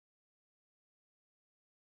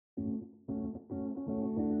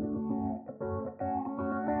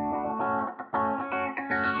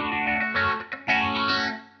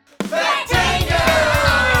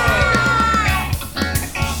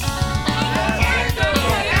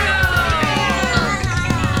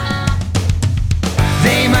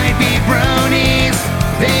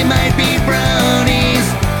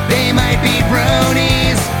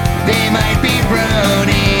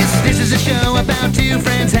about two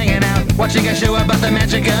friends hanging out, watching a show about the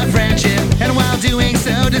magic of friendship. And while doing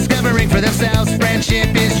so, discovering for themselves,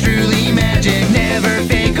 friendship is truly magic. Never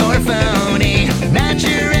fake or phony, not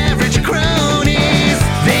your average cronies.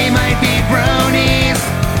 They might be bronies,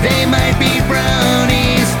 they might be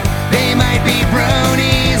bronies, they might be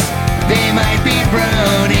bronies, they might be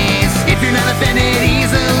bronies. If you're not offended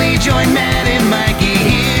easily, join Matt and Mikey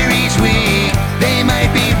here each week. They might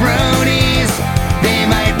be bronies, they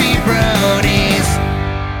might be bronies.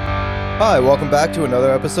 Hi, welcome back to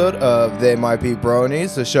another episode of They Might Be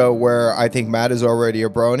Bronies, the show where I think Matt is already a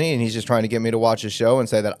brony and he's just trying to get me to watch a show and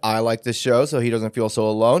say that I like this show so he doesn't feel so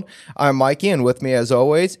alone. I'm Mikey, and with me as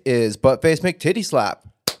always is Buttface McTitty Slap.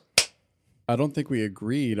 I don't think we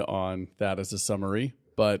agreed on that as a summary,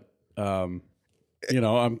 but I'm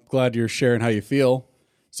glad you're sharing how you feel.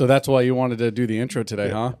 So that's why you wanted to do the intro today,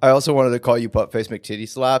 huh? I also wanted to call you Buttface McTitty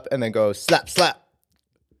Slap and then go slap, slap.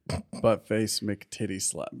 Buttface McTitty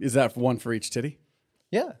Slap. Is that one for each titty?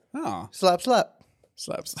 Yeah. Oh. Slap, slap.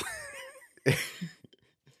 Slaps.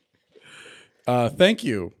 Thank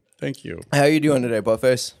you. Thank you. How you doing today,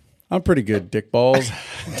 Buttface? I'm pretty good, dick balls.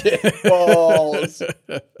 Dick balls.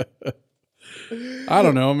 I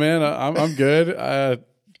don't know, man. I'm good.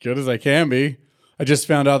 Good as I can be. I just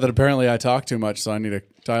found out that apparently I talk too much, so I need to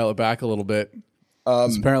dial it back a little bit.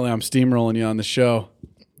 Apparently I'm steamrolling you on the show.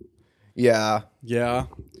 Yeah. Yeah.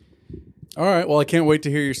 All right. Well, I can't wait to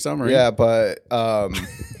hear your summary. Yeah, but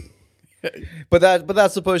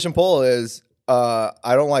that's the push and pull is I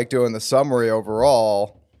don't like doing the summary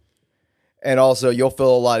overall, and also you'll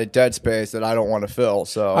fill a lot of dead space that I don't want to fill.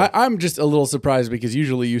 So I'm just a little surprised because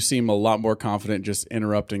usually you seem a lot more confident just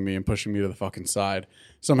interrupting me and pushing me to the fucking side.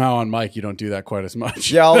 Somehow on mic you don't do that quite as much.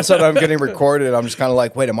 Yeah, all of a sudden I'm getting recorded and I'm just kind of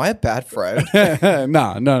like, wait, am I a bad friend?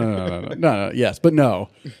 No. Yes, but no.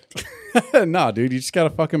 No, dude, you just got to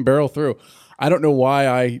fucking barrel through. I don't know why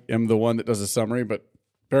I am the one that does a summary, but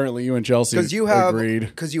apparently you and Chelsea agreed.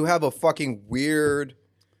 Because you have a fucking weird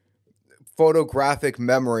photographic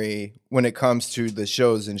memory when it comes to the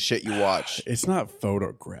shows and shit you watch. It's not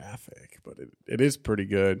photographic, but it is pretty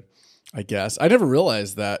good, I guess. I never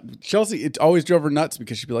realized that. Chelsea, it always drove her nuts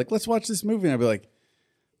because she'd be like, let's watch this movie. And I'd be like,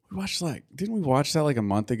 didn't we watch that like a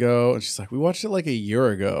month ago? And she's like, we watched it like a year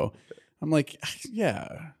ago. I'm like,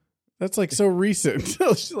 yeah. That's like so recent.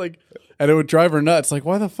 She's like, and it would drive her nuts. Like,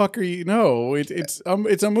 why the fuck are you? No, it's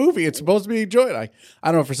a movie. It's supposed to be enjoyed. I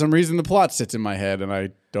don't know. For some reason, the plot sits in my head, and I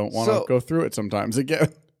don't want to go through it sometimes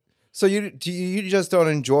again. So you just don't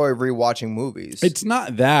enjoy rewatching movies? It's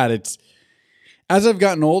not that. It's as I've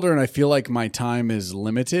gotten older, and I feel like my time is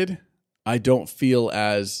limited. I don't feel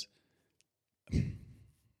as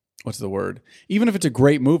what's the word? Even if it's a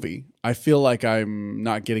great movie, I feel like I'm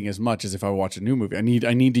not getting as much as if I watch a new movie. I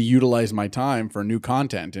need to utilize my time for new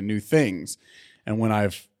content and new things. And when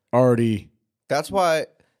I've already That's why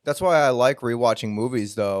I like rewatching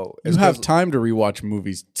movies though. You have time to rewatch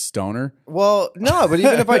movies, stoner. Well, no, but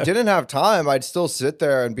even if I didn't have time, I'd still sit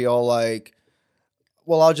there and be all like,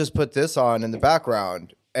 well, I'll just put this on in the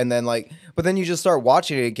background. And then but then you just start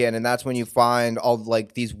watching it again, and that's when you find all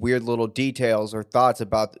like these weird little details or thoughts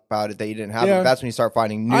about it that you didn't have. Yeah. That's when you start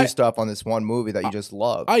finding new stuff on this one movie that you just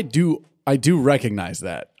love. I do recognize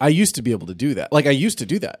that. I used to be able to do that. Like I used to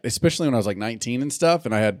do that, especially when I was like 19 and stuff,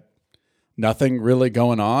 and I had nothing really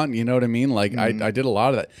going on. You know what I mean? Like I did a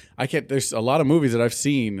lot of that. There's a lot of movies that I've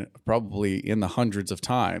seen probably in the hundreds of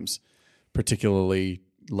times, particularly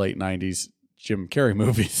late 90s. Jim Carrey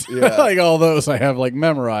movies. Yeah. Like all those I have like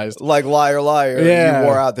memorized. Like Liar Liar. Yeah. You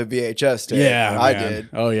wore out the VHS tape. Yeah, I man. did.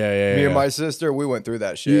 Oh yeah. Me and my sister, we went through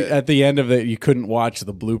that shit. At the end of it, you couldn't watch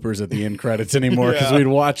the bloopers at the end credits anymore because we'd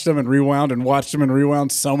watched them and rewound and watched them and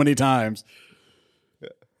rewound so many times.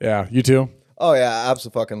 Yeah, you too? Oh yeah,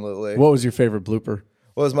 absolutely. What was your favorite blooper?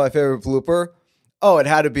 What was my favorite blooper? Oh, it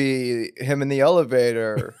had to be him in the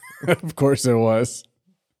elevator. Of course it was.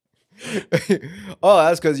 Oh,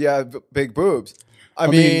 that's because you have big boobs. I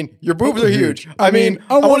mean, your boobs are huge. I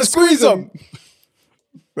want to squeeze them.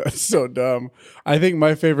 That's so dumb. I think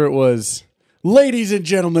my favorite was, ladies and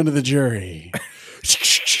gentlemen of the jury.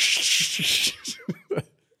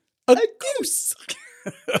 A goose.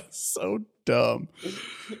 So dumb.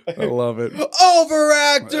 I love it.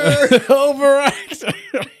 Overactor. Overactor.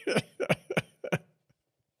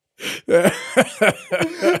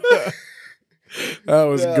 That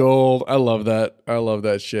was gold. I love that. I love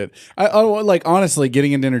that shit. I like honestly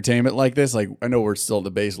getting into entertainment like this. Like I know we're still at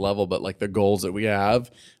the base level, but like the goals that we have,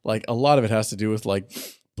 like a lot of it has to do with like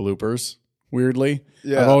bloopers. Weirdly,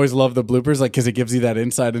 I've always loved the bloopers, like because it gives you that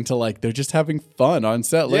insight into like they're just having fun on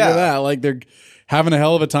set. Look at that, like they're having a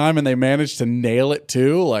hell of a time and they managed to nail it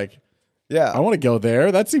too. Like, Yeah. I want to go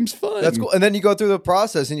there. That seems fun. That's cool. And then you go through the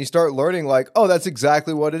process and you start learning like, oh, that's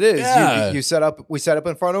exactly what it is. Yeah. We set up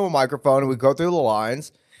in front of a microphone and we go through the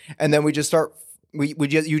lines and then we just start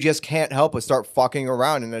you just can't help but start fucking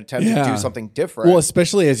around and attempt to do something different. Well,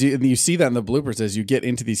 especially as you see that in the bloopers, as you get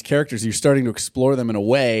into these characters, you're starting to explore them in a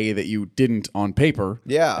way that you didn't on paper.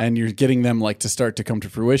 Yeah. And you're getting them like to start to come to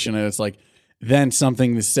fruition. And it's like, then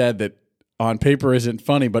something is said that on paper isn't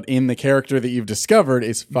funny, but in the character that you've discovered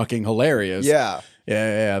is fucking hilarious. Yeah.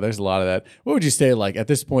 Yeah. There's a lot of that. What would you say, like, at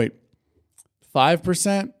this point,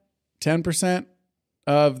 5%, 10%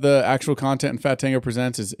 of the actual content in Fat Tango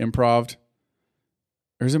Presents is improv?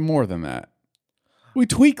 Or is it more than that? We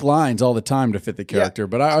tweak lines all the time to fit the character,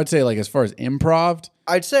 but I would say, like, as far as improv,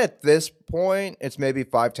 I'd say at this point it's maybe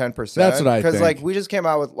 5-10%. That's what I think. Because like we just came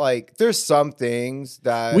out with like there's some things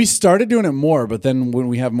that we started doing it more, but then when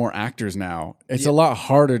we have more actors now, it's a lot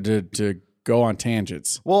harder to go on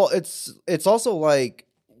tangents. Well, it's also like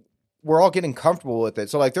we're all getting comfortable with it.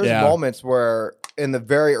 So like there's moments where in the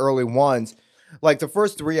very early ones, like the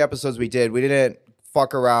first 3 episodes we didn't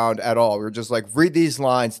fuck around at all. We were just like, read these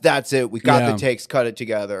lines. That's it. We got the takes, cut it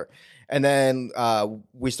together. And then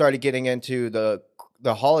we started getting into the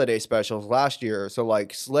holiday specials last year. So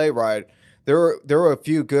like Sleigh Ride, there were a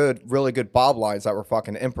few really good Bob lines that were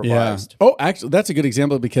fucking improvised. Yeah. Oh, actually, that's a good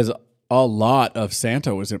example because a lot of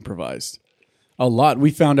Santa was improvised. A lot. We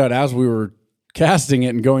found out as we were casting it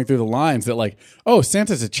and going through the lines that like, oh,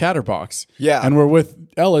 Santa's a chatterbox. Yeah. And we're with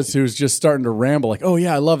Ellis, who's just starting to ramble like, oh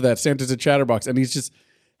yeah, I love that. Santa's a chatterbox. And he's just,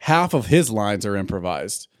 half of his lines are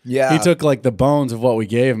improvised. Yeah. He took like the bones of what we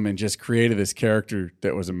gave him and just created this character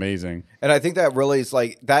that was amazing. And I think that really is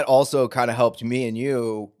like, that also kind of helped me and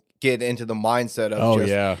you get into the mindset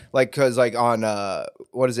of like, cause like on,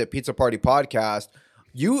 what is it? Pizza Party Podcast,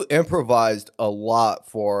 you improvised a lot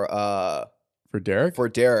for Derek? For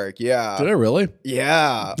Derek, yeah. Did I really?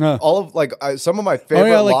 Yeah. Huh. All of like some of my favorite Oh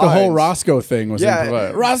yeah, like lines. the whole Roscoe thing was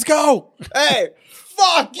improvised. Roscoe! Hey,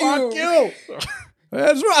 fuck you! Fuck you!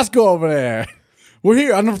 There's Roscoe over there. We're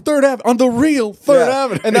here on the Third Avenue, on the real Third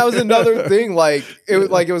Avenue. And that was another thing. Like it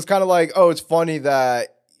was kind of like, oh, it's funny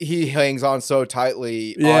that he hangs on so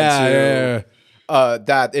tightly onto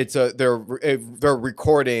that it's they're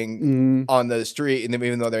recording on the street, and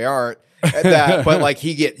even though they aren't. But like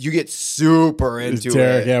you get super into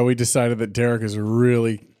Derek, it. Yeah, we decided that Derek is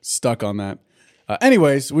really stuck on that.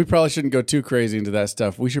 Anyways, we probably shouldn't go too crazy into that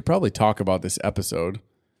stuff. We should probably talk about this episode.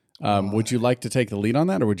 Would you like to take the lead on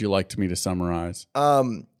that, or would you like me to summarize?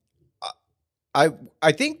 I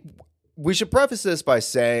think we should preface this by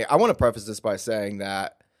saying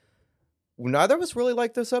that neither of us really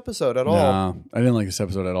liked this episode at all. No, I didn't like this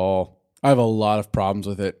episode at all. I have a lot of problems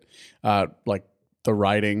with it, like the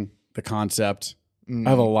writing, the concept. I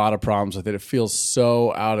have a lot of problems with it. It feels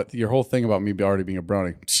so your whole thing about me already being a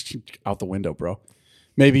brony, out the window, bro.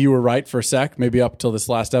 Maybe you were right for a sec. Maybe up till this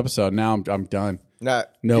last episode. Now I'm done.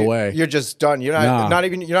 No way. You're just done. You're not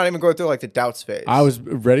even going through like the doubts phase. I was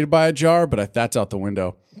ready to buy a jar, but that's out the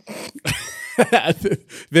window.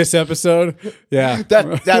 This episode, yeah.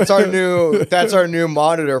 That's our new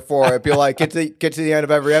monitor for it. Be like, get to the end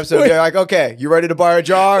of every episode. You're like, okay, you ready to buy a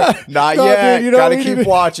jar? Not yet. Dude, gotta keep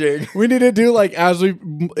watching. We need to do like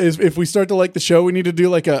if we start to like the show, we need to do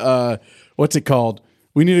like a what's it called?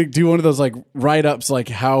 We need to do one of those like write-ups, like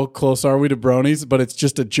how close are we to bronies? But it's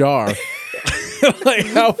just a jar. Like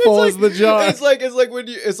how full is the jar? It's like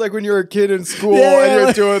when you're a kid in school and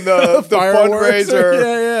you're doing the fundraiser.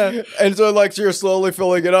 Yeah. And so you're slowly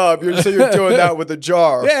filling it up. You're doing that with a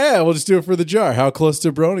jar. Yeah, we'll just do it for the jar. How close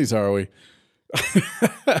to bronies are we?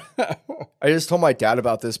 I just told my dad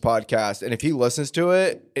about this podcast, and if he listens to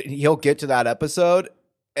it, he'll get to that episode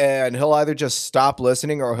and he'll either just stop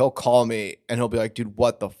listening or he'll call me and he'll be like, dude,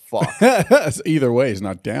 what the fuck? Either way, he's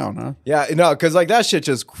not down, huh? Yeah, no, because like that shit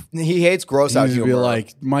just, he hates gross out humor. Be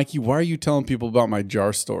like, Mikey, why are you telling people about my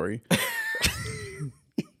jar story?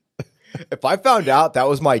 If I found out that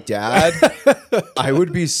was my dad, I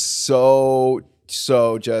would be so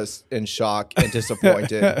just in shock and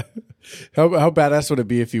disappointed. How badass would it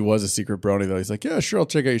be if he was a secret brony, though? He's like, yeah, sure, I'll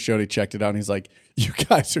check out your show. And he checked it out, and he's like, you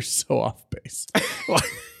guys are so off base.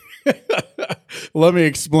 Let me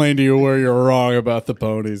explain to you where you're wrong about the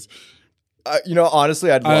ponies.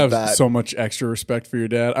 Honestly, I'd love that. I have so much extra respect for your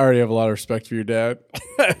dad. I already have a lot of respect for your dad.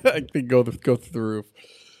 I think go through the roof.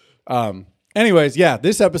 Anyways, yeah,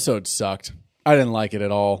 this episode sucked. I didn't like it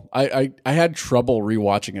at all. I had trouble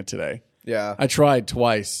rewatching it today. Yeah. I tried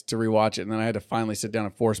twice to rewatch it, and then I had to finally sit down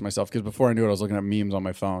and force myself, because before I knew it, I was looking at memes on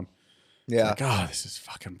my phone. Yeah. Like, oh, this is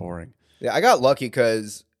fucking boring. Yeah, I got lucky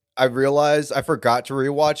because I realized I forgot to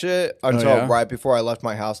rewatch it until yeah? right before I left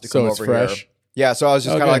my house to So come it's over fresh? here. Yeah, so I was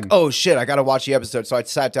just kind of Okay. like, oh shit, I got to watch the episode. So I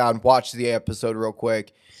sat down, watched the episode real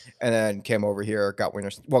quick, and then came over here, got Wiener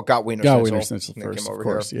Schnitzel Got Wiener Schnitzel and then first, came of over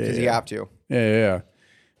course. here Yeah, because yeah, you yeah. have to. Yeah.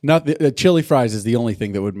 Not the chili fries is the only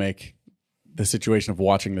thing that would make the situation of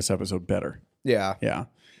watching this episode better. Yeah. Yeah.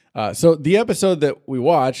 So the episode that we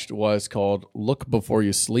watched was called Look Before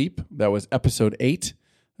You Sleep. That was episode 8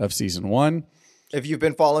 of season 1. If you've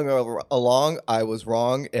been following along, I was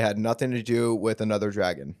wrong. It had nothing to do with another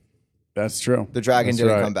dragon. That's true. The dragon That's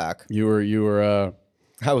didn't right. come back. You were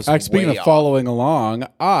I was speaking way of off. following along,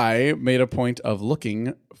 I made a point of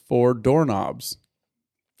looking for doorknobs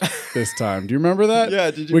this time. Do you remember that?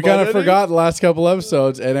 Yeah, did you We kind find of any? forgot the last couple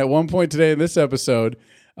episodes, and at one point today in this episode,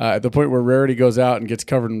 at the point where Rarity goes out and gets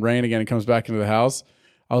covered in rain again and comes back into the house,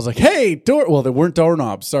 I was like, hey, door. Well, there weren't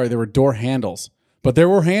doorknobs. Sorry, there were door handles. But there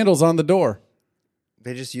were handles on the door.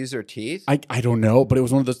 They just use their teeth? I don't know, but it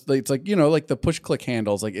was one of those. It's like, like the push click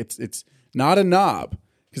handles. Like it's not a knob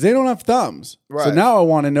because they don't have thumbs. So Right. now I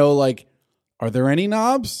want to know, like, are there any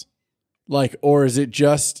knobs? Like, or is it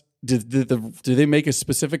just do they make a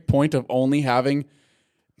specific point of only having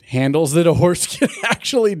handles that a horse can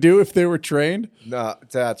actually do if they were trained? No,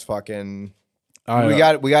 that's fucking. I We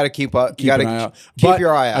don't know. got to keep up. You Keep got an eye to out. keep But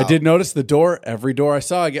your eye out. I did notice the door. Every door I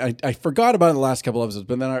saw, I forgot about it in the last couple episodes,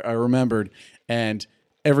 but then I remembered. And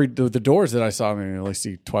the doors that I saw, I mean, I only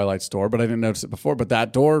see Twilight's door, but I didn't notice it before. But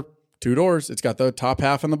that door, 2 doors, it's got the top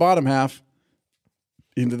half and the bottom half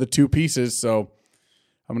into the 2 pieces. So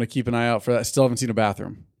I'm going to keep an eye out for that. Still haven't seen a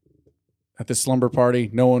bathroom. At this slumber party,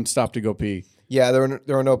 no one stopped to go pee. Yeah, there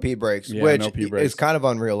were no pee breaks, Yeah, which no pee breaks. is kind of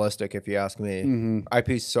unrealistic if you ask me. I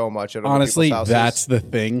pee so much at other Honestly, people's houses. that's the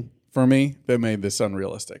thing for me that made this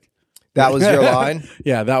unrealistic. That was your line?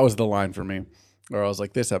 Yeah, that was the line for me. Where I was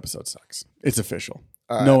like, this episode sucks. It's official.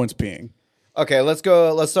 right. No one's peeing. Okay, let's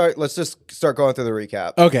go. Let's just start going through the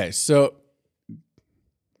recap. Okay, so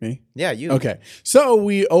me? Yeah, you. Okay. So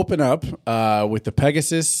we open up with the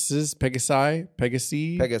Pegasus.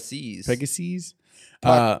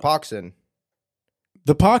 Poxin.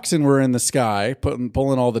 The Poxin were in the sky,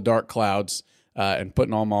 pulling all the dark clouds and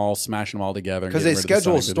putting them all, smashing them all together. Because they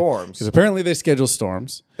schedule storms. Because apparently they schedule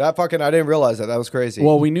storms. That fucking, I didn't realize that. That was crazy.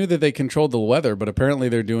 Well, we knew that they controlled the weather, but apparently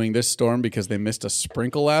they're doing this storm because they missed a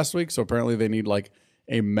sprinkle last week. So apparently they need like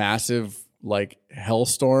a massive like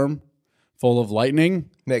hellstorm full of lightning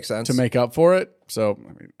Makes sense. to make up for it. So,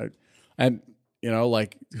 I mean,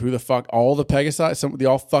 like who the fuck? All the Pegasi, they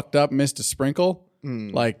all fucked up, missed a sprinkle.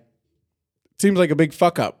 Like, seems like a big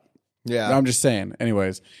fuck up. Yeah. I'm just saying.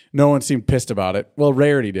 Anyways, no one seemed pissed about it. Well,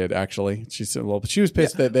 Rarity did actually. She said, well, but she was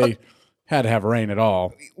pissed that they had to have rain at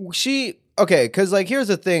all. Okay, because like here's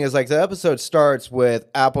the thing: is like the episode starts with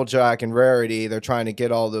Applejack and Rarity. They're trying to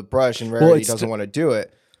get all the brush, and Rarity doesn't want to do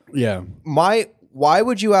it. Yeah. Why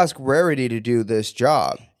would you ask Rarity to do this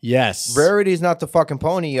job? Yes. Rarity's not the fucking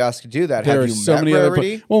pony you ask to do that. There Have are you so met many other.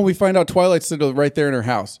 Rarity? Well, we find out Twilight's still right there in her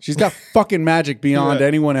house. She's got fucking magic beyond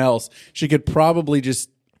anyone else. She could probably just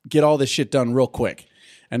get all this shit done real quick.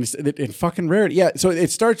 And it's fucking Rarity. Yeah. So it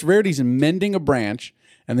starts Rarity's mending a branch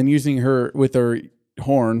and then using her with her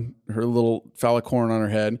horn, her little phallic horn on her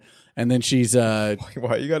head. And then she's Why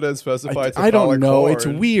you gotta specify? It's a I don't phallic know. horn? It's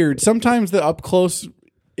weird. Sometimes the up close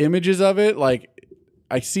images of it, like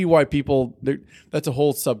I see why people. That's a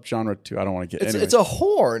whole subgenre too. I don't want to get. It's a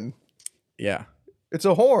horn. Yeah, It's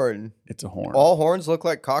a horn. it's a horn. All horns look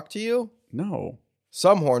like cock to you. No.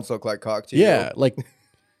 Some horns look like cock to you. Yeah, like,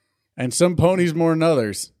 and some ponies more than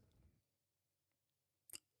others.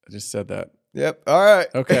 I just said that. Yep. All right.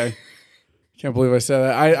 Okay. Can't believe I said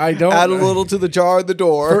that. I don't Add a little to the jar at the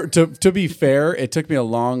door. To be fair, it took me a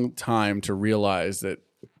long time to realize that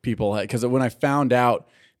people had, because when I found out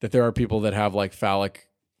that there are people that have like phallic,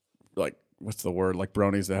 like what's the word, like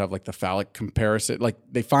bronies that have like the phallic comparison, like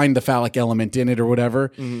they find the phallic element in it or whatever.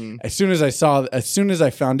 Mm-hmm. As soon as I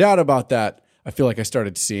found out about that, I feel like I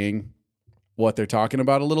started seeing what they're talking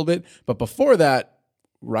about a little bit. But before that,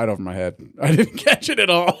 right over my head, I didn't catch it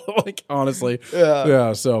at all. Like honestly,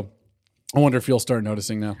 yeah. So I wonder if you'll start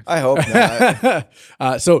noticing now. I hope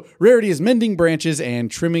not. So Rarity is mending branches and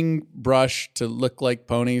trimming brush to look like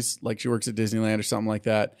ponies, like she works at Disneyland or something like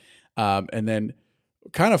that. And then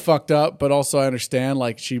kind of fucked up, but also I understand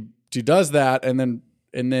like she does that, and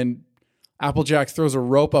then Applejack throws a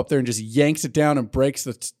rope up there and just yanks it down and breaks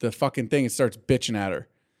the fucking thing and starts bitching at her.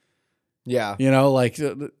 Yeah. Like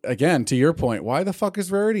again, to your point, why the fuck is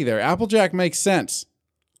Rarity there? Applejack makes sense.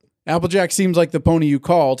 Applejack seems like the pony you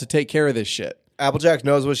call to take care of this shit. Applejack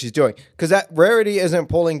knows what she's doing. Because that Rarity isn't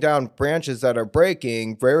pulling down branches that are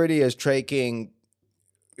breaking. Rarity is taking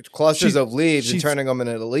clusters of leaves and she's- turning them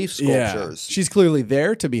into leaf sculptures. She's clearly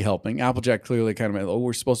there to be helping. Applejack clearly kind of, oh,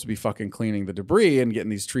 we're supposed to be fucking cleaning the debris and getting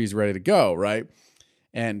these trees ready to go, right?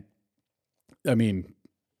 And I mean,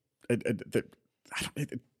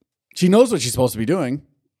 she knows what she's supposed to be doing.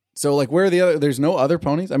 So like, where are the other? There's no other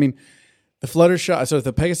ponies. I mean, the Fluttershy. So if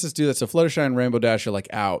the Pegasus do that, so Fluttershy and Rainbow Dash are like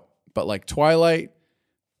out, but like Twilight,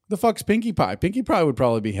 the fuck's Pinkie Pie? Pinkie Pie would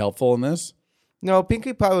probably be helpful in this. No,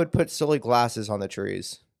 Pinkie Pie would put silly glasses on the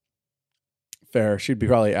trees. Fair. She'd be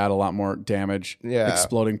probably add a lot more damage. Yeah.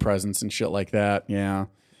 Exploding presents and shit like that. Yeah.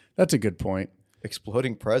 That's a good point.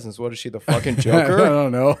 Exploding presents. What is she, the fucking I Joker?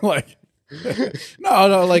 don't know. Like,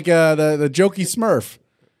 no, like the jokey Smurf.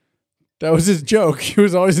 That was his joke. He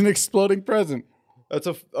was always an exploding present. That's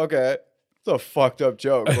okay. It's a fucked up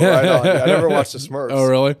joke. But right on. I never watched the Smurfs. Oh,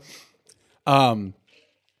 really?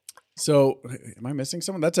 So am I missing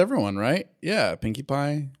someone? That's everyone, right? Yeah. Pinkie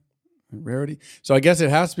Pie, Rarity. So I guess it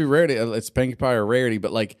has to be Rarity. It's Pinkie Pie or Rarity.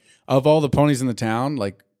 But like, of all the ponies in the town,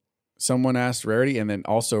 like, someone asked Rarity, and then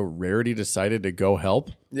also Rarity decided to go help.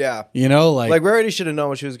 Yeah. You know, like Rarity should have known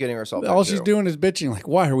what she was getting herself all into. she's doing is bitching. Like,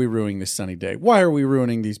 why are we ruining this sunny day? Why are we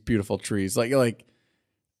ruining these beautiful trees? Like,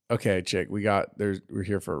 okay, chick, we're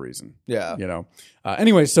here for a reason. Yeah. You know.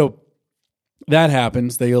 Anyway, so that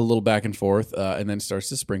happens. They go a little back and forth, and then it starts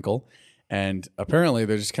to sprinkle. And apparently,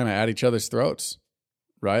 they're just kind of at each other's throats,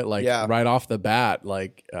 right? Like, right off the bat,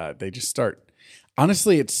 like they just start.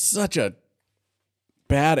 Honestly, it's such a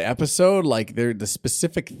bad episode. Like, they're the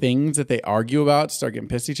specific things that they argue about, start getting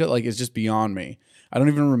pissed at each other. Like, it's just beyond me. I don't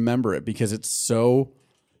even remember it because it's so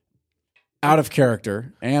out of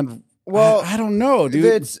character. And Well, I don't know,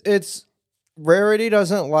 dude. It's Rarity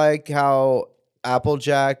doesn't like how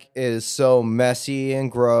Applejack is so messy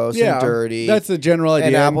and gross and dirty. That's the general idea.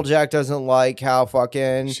 And Applejack doesn't like how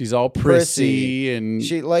fucking she's all prissy and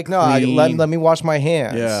she like clean. let me wash my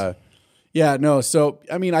hands. Yeah, no. So,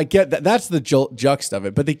 I mean, I get that. That's the juxt of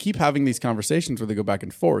it. But they keep having these conversations where they go back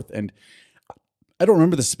and forth. And I don't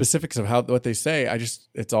remember the specifics of what they say.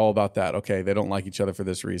 It's all about that. Okay, they don't like each other for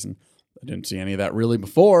this reason. I didn't see any of that really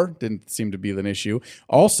before. Didn't seem to be an issue.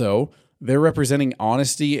 Also, they're representing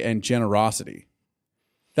honesty and generosity.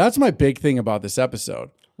 That's my big thing about this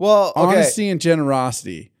episode. Well, okay. Honesty and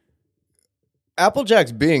generosity.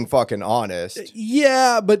 Applejack's being fucking honest.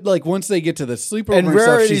 Yeah, but like once they get to the sleepover And and stuff,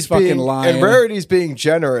 Rarity's she's fucking lying. And Rarity's being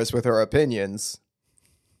generous with her opinions.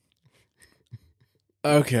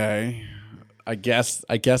 Okay. I guess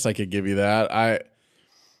I could give you that. I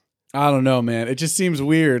don't know, man. It just seems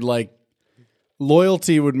weird. Like,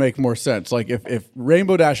 loyalty would make more sense. Like if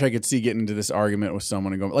Rainbow Dash, I could see getting into this argument with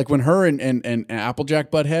someone and going, like when her and Applejack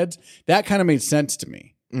butt heads, that kind of made sense to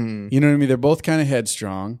me. You know what I mean? They're both kind of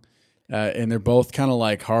headstrong, and they're both kind of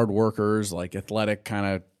like hard workers, like athletic kind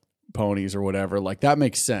of ponies or whatever. Like that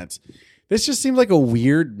makes sense. This just seems like a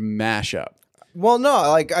weird mashup. Well, no,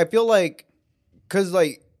 like I feel like because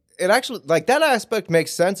like it actually like that aspect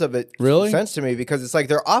makes sense of it. Really? Sense to me because it's like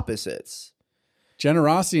they're opposites.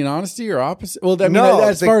 Generosity and honesty are opposite. Well, I mean, No,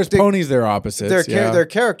 as far as ponies, they're opposites. They're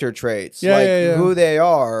character traits. Yeah, like who they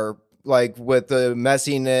are, like with the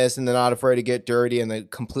messiness and they're not afraid to get dirty and they're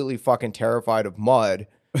completely fucking terrified of mud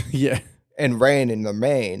Yeah. and rain in the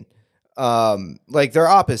main. Like they're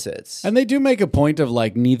opposites. And they do make a point of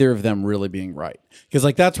like neither of them really being right. Because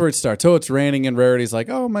like that's where it starts. So it's raining and Rarity's like,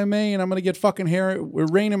 oh, my mane, I'm going to get fucking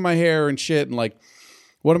rain in my hair and shit. And like,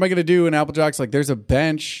 what am I going to do? And Applejack's like, there's a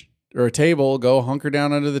bench or a table, go hunker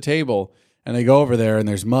down under the table. And they go over there and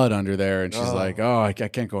there's mud under there. And she's like, oh, I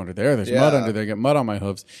can't go under there. There's mud under there. I get mud on my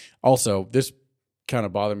hooves. Also, this kind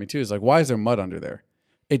of bothered me too. Is like, why is there mud under there?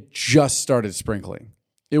 It just started sprinkling.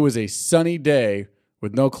 It was a sunny day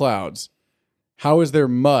with no clouds. How is there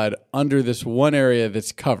mud under this one area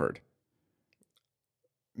that's covered?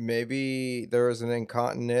 Maybe there was an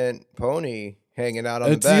incontinent pony hanging out on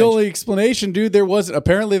the bench. It's the only explanation, dude. There wasn't.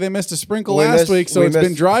 Apparently, they missed a sprinkle last week, so it's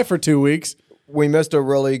been dry for 2 weeks. We missed a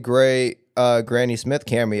really great Granny Smith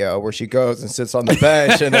cameo where she goes and sits on the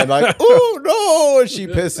bench and then like, oh no, and she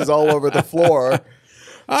pisses all over the floor.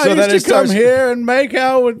 I used to come here and make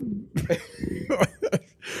out with...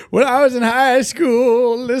 When I was in high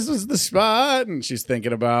school, this was the spot. And she's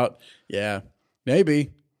thinking about,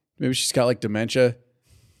 maybe she's got like dementia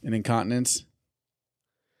and incontinence.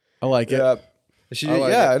 I like it.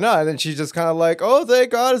 Yeah. No, and then she's just kind of like, oh,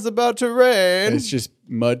 thank God it's about to rain. And it's just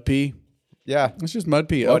mud pee. Yeah. It's just mud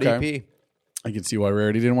pee. Muddy Okay. pee. I can see why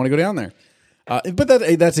Rarity didn't want to go down there. But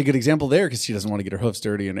that's a good example there because she doesn't want to get her hoofs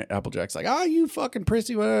dirty, and Applejack's like, you fucking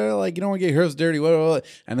prissy, like you don't want to get your hoofs dirty,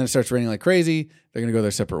 and then it starts raining like crazy. They're gonna go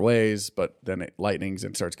their separate ways, but then it lightnings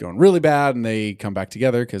and starts going really bad, and they come back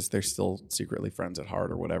together because they're still secretly friends at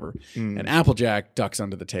heart or whatever. And Applejack ducks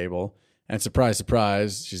under the table, and surprise,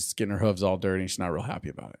 surprise, she's getting her hooves all dirty, and she's not real happy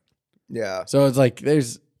about it. Yeah. So it's like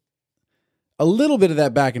there's a little bit of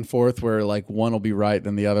that back and forth where like one will be right,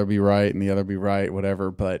 then the other will be right, and the other will be right,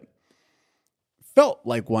 whatever. But felt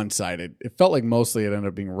like one-sided. It felt like mostly it ended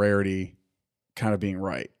up being Rarity kind of being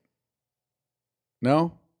right.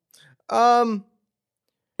 No?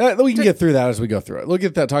 We can get through that as we go through it. We'll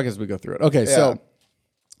get that talk as we go through it. Okay, so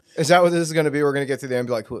is that what this is going to be? We're going to get through the end and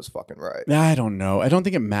be like, who was fucking right? I don't know. I don't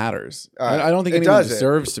think it matters. Right. I don't think It anyone doesn't.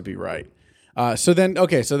 deserves to be right. So then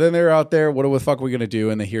they're out there. What the fuck are we going to do?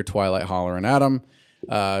 And they hear Twilight hollering at them.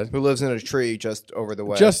 Who lives in a tree just over the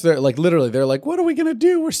way? Just there, like literally, they're like, "What are we gonna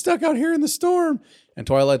do? We're stuck out here in the storm." And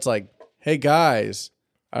Twilight's like, "Hey guys,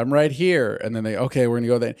 I'm right here." And then we're gonna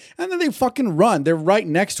go there. And then they fucking run. They're right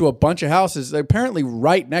next to a bunch of houses. They're apparently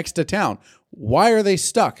right next to town. Why are they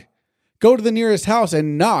stuck? Go to the nearest house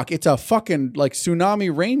and knock. It's a fucking like tsunami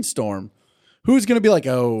rainstorm. Who's gonna be like,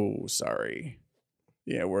 "Oh, sorry,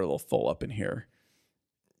 yeah, we're a little full up in here."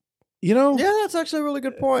 You know? Yeah, that's actually a really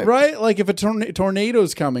good point. Right? Like if a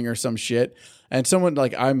tornado's coming or some shit, and someone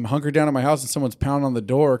like I'm hunkered down at my house and someone's pounding on the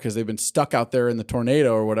door because they've been stuck out there in the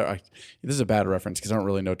tornado or whatever. This is a bad reference because I don't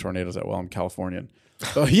really know tornadoes that well. I'm Californian.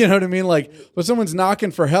 But you know what I mean? Like, but someone's knocking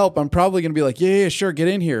for help. I'm probably going to be like, yeah, sure, get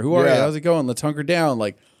in here. Who are you? How's it going? Let's hunker down.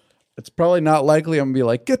 Like, it's probably not likely I'm going to be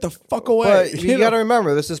like, get the fuck away. But you got to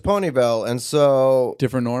remember, this is Ponyville. And so,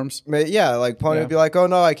 different norms. yeah, like Pony would be like, oh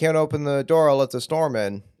no, I can't open the door. I'll let the storm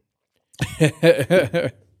in.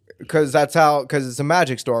 Because it's a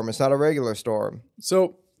magic storm. It's not a regular storm.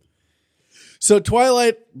 So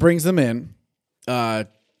Twilight brings them in, and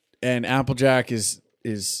Applejack is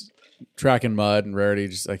tracking Mud, and Rarity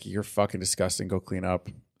just like, you're fucking disgusting. Go clean up.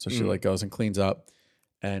 So she like goes and cleans up,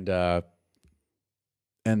 and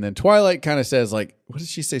then Twilight kind of says like, what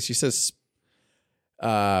does she say? She says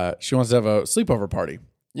she wants to have a sleepover party.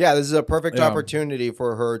 Yeah, this is a perfect opportunity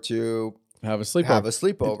for her to have a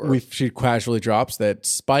sleepover. She casually drops that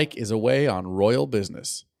Spike is away on royal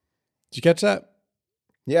business. Did you catch that?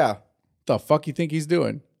 Yeah. The fuck you think he's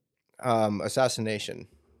doing? Assassination.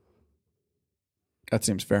 That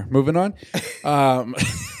seems fair. Moving on.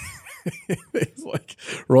 It's like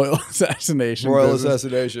royal assassination. Royal business.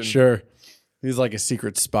 assassination. Sure. He's like a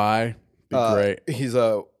secret spy. Be great. He's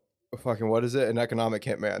a fucking, what is it? An economic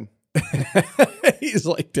hitman. He's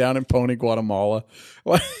like down in Pony, Guatemala,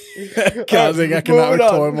 causing economic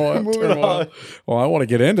turmoil. Well, I want to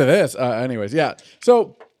get into this. Anyways, yeah.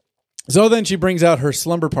 So then she brings out her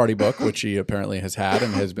slumber party book, which she apparently has had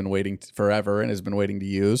and has been waiting forever and has been waiting to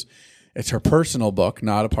use. It's her personal book,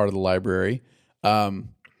 not a part of the library. How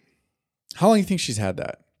long do you think she's had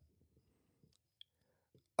that?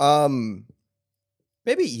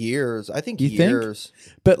 Maybe years. I think you years.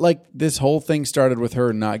 Think? But like this whole thing started with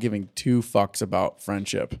her not giving two fucks about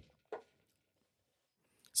friendship.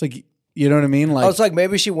 It's like, you know what I mean? Like, it's like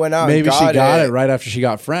maybe she went out. Maybe and she got it right after she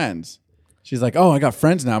got friends. She's like, oh, I got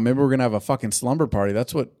friends now. Maybe we're gonna have a fucking slumber party.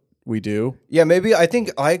 That's what we do. Yeah, maybe. I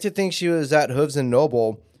like to think she was at Hooves and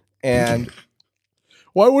Noble, and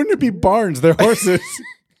why wouldn't it be Barnes? They're horses.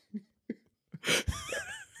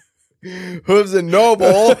 Hooves and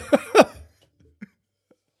Noble.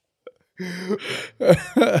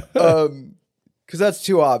 Because that's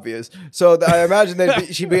too obvious. So I imagine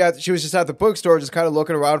she was just at the bookstore, just kind of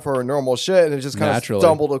looking around for her normal shit, and it just kind of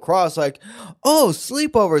stumbled across like, oh,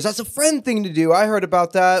 sleepovers. That's a friend thing to do. I heard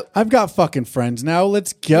about that. I've got fucking friends now.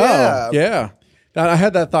 Let's go. Yeah. I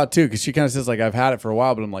had that thought too, because she kind of says like, I've had it for a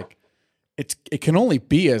while, but I'm like, it can only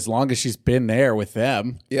be as long as she's been there with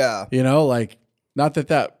them. Yeah. You know, like, not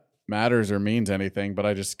that matters or means anything, but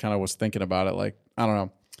I just kind of was thinking about it. Like, I don't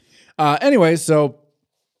know. Anyways, so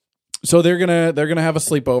they're gonna have a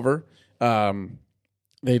sleepover.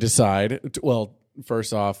 They decide. Well,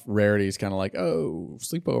 first off, Rarity's kind of like, oh,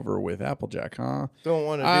 sleepover with Applejack, huh? Don't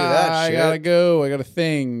want to do that shit. I gotta go. I got a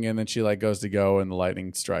thing, and then she like goes to go, and the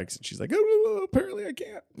lightning strikes, and she's like, oh, apparently I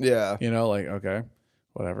can't. Yeah, you know, like okay,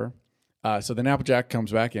 whatever. So then Applejack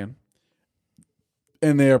comes back in,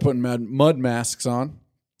 and they are putting mud masks on.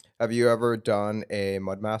 Have you ever done a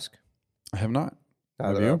mud mask? I have not.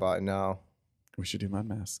 Now that about it now. We should do mud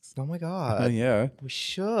masks. Oh my god. Yeah. We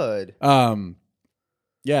should.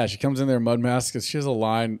 Yeah, she comes in there in mud mask because she has a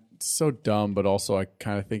line so dumb, but also I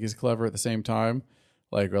kind of think is clever at the same time.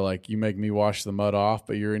 Like, or like, you make me wash the mud off,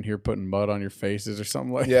 but you're in here putting mud on your faces or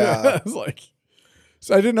something like that. It's like,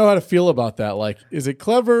 So I didn't know how to feel about that. Like, is it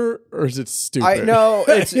clever or is it stupid? I know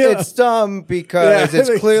it's Yeah. it's dumb because Yeah.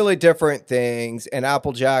 it's clearly different things, and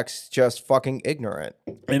Applejack's just fucking ignorant.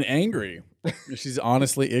 And angry. She's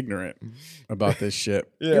honestly ignorant about this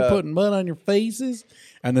shit. Yeah. You're putting mud on your faces.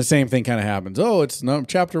 And the same thing kind of happens. Oh, it's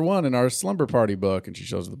chapter 1 in our slumber party book. And she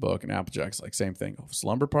shows the book, and Applejack's like, same thing. Oh,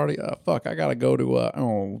 slumber party? Fuck, I got to go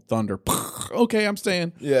to, thunder. Okay, I'm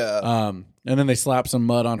staying. Yeah. And then they slap some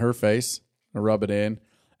mud on her face and rub it in.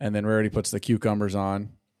 And then Rarity puts the cucumbers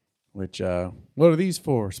on, which, what are these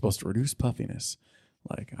for? Supposed to reduce puffiness.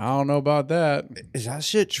 Like, I don't know about that. Is that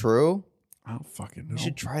shit true? I don't fucking know. You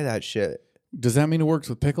should try that shit. Does that mean it works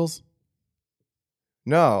with pickles?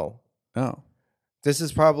 No. Oh. This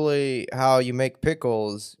is probably how you make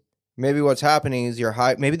pickles. Maybe what's happening is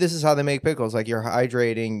maybe this is how they make pickles. Like you're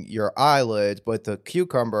hydrating your eyelids with the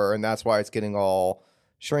cucumber, and that's why it's getting all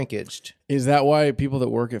shrinkaged. Is that why people that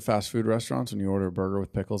work at fast food restaurants, when you order a burger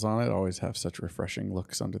with pickles on it, always have such refreshing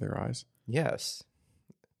looks under their eyes? Yes.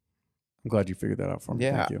 I'm glad you figured that out for me.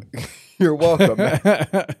 Yeah. Thank you. You're welcome, man.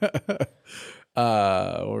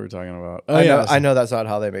 What were we talking about? I know that's not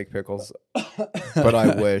how they make pickles, but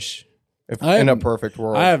I wish. In a perfect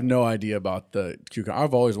world. I have no idea about the cucumber.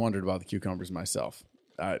 I've always wondered about the cucumbers myself.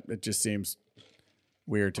 It just seems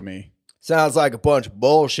weird to me. Sounds like a bunch of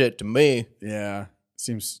bullshit to me. Yeah.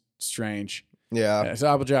 Seems strange. Yeah.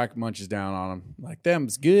 So Applejack munches down on him. Like,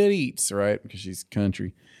 them's good eats, right? Because she's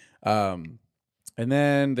country. And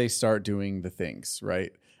then they start doing the things,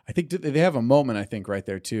 right? I think they have a moment, I think, right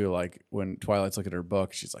there, too. Like, when Twilight's looking at her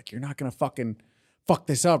book, she's like, you're not going to fucking fuck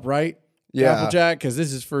this up, right? Yeah. Applejack, because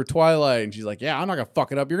this is for Twilight. And she's like, yeah, I'm not going to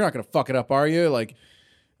fuck it up. You're not going to fuck it up, are you? Like,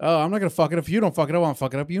 oh, I'm not going to fuck it up. If you don't fuck it up, I'll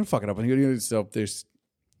fuck it up. You don't fuck it up. And so there's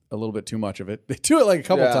a little bit too much of it. They do it like a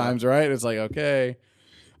couple times, right? It's like, okay.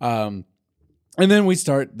 And then we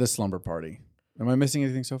start the slumber party. Am I missing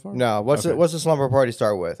anything so far? No. What's the slumber party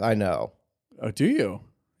start with? I know. Oh, do you?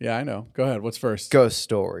 Yeah, I know. Go ahead. What's first? Ghost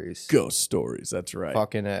stories. Ghost stories. That's right.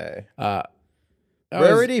 Fucking A. That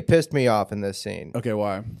Rarity pissed me off in this scene. Okay,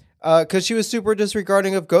 why? Because she was super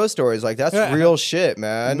disregarding of ghost stories. Like, that's real shit,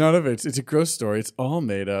 man. None of it's a ghost story. It's all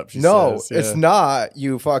made up. She No, says. Yeah. it's not.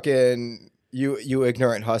 You fucking... You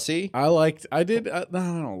ignorant hussy. I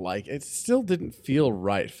don't like it. It still didn't feel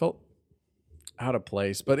right. It felt out of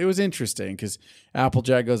place, but it was interesting because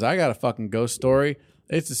Applejack goes, I got a fucking ghost story.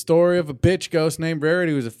 It's the story of a bitch ghost named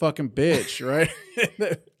Rarity who's a fucking bitch, right?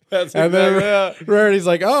 That's and then Rarity's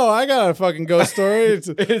like, oh, I got a fucking ghost story. It's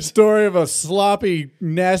a story of a sloppy,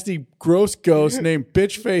 nasty, gross ghost named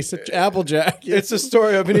Bitchface Applejack. It's a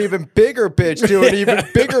story of an even bigger bitch doing even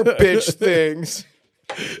bigger bitch things.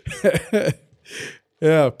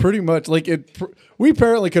 Yeah, pretty much. Like we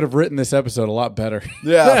apparently could have written this episode a lot better.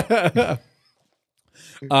 Yeah.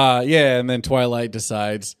 Yeah, and then Twilight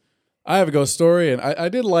decides, I have a ghost story, and I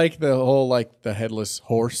did like the whole, like, the headless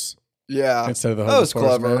horse Yeah. instead of the that headless was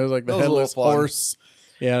horse. clever. It was like the That was a little headless fun. horse.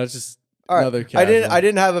 Yeah, it's just All right. another I casual.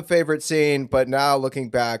 didn't have a favorite scene, but now looking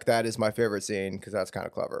back, that is my favorite scene because that's kind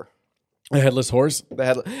of clever. A headless horse?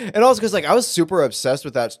 And also because like I was super obsessed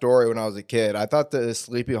with that story when I was a kid. I thought the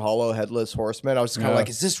Sleepy Hollow Headless Horseman. I was kind of Yeah. like,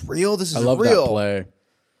 is this real? This is I love real. that play.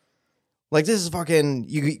 Like this is fucking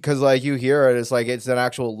because like you hear it, it's like it's an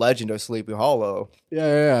actual legend of Sleepy Hollow.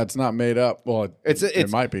 Yeah, it's not made up. Well, It's it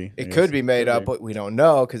might be. It could be made up, but we don't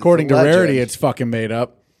know because According to Rarity, it's fucking made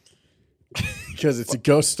up because it's a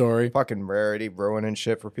ghost story. fucking Rarity ruining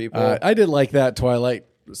shit for people. I did like that Twilight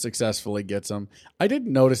successfully gets them. I did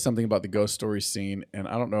notice something about the ghost story scene, and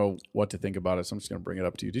I don't know what to think about it, so I'm just going to bring it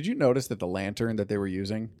up to you. Did you notice that the lantern that they were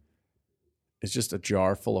using is just a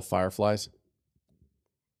jar full of fireflies?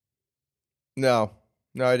 No,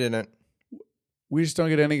 I didn't. We just don't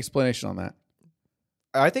get any explanation on that.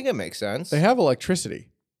 I think it makes sense. They have electricity.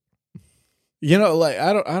 You know, like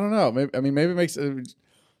I don't know. Maybe it makes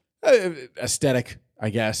aesthetic, I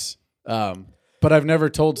guess. But I've never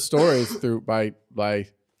told stories by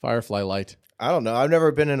firefly light. I don't know. I've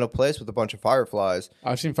never been in a place with a bunch of fireflies.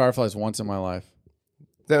 I've seen fireflies once in my life.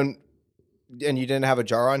 And you didn't have a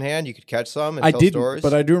jar on hand? You could catch some and I tell didn't, stories?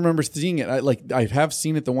 but I do remember seeing it. I have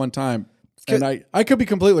seen it the one time, and I could be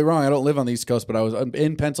completely wrong. I don't live on the East Coast, but I was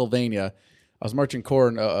in Pennsylvania. I was marching corps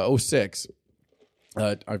in 06.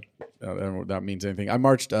 I don't know if that means anything. I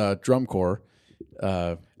marched drum corps.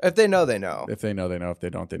 If they know, they know. If they know, they know. If they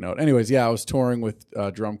don't, they know. Anyways, yeah, I was touring with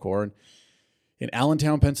drum corps in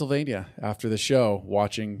Allentown, Pennsylvania, after the show,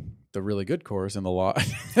 watching the really good chorus in the lot,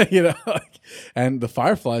 and the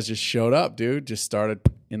fireflies just showed up, dude. Just started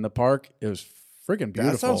in the park. It was friggin'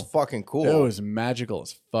 beautiful. That sounds fucking cool. It was magical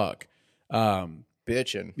as fuck.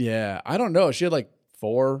 Bitchin'. Yeah, I don't know. She had like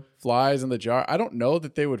 4 flies in the jar. I don't know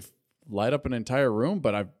that they would light up an entire room,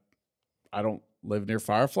 but I don't live near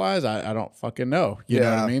fireflies. I don't fucking know. You know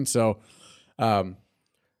what I mean? So, but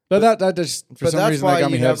that just for some reason that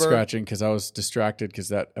got me head scratching because I was distracted because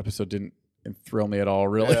that episode didn't thrill me at all.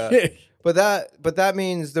 Really. Yeah. But that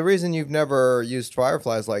means the reason you've never used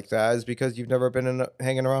fireflies like that is because you've never been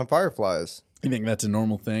hanging around fireflies. You think that's a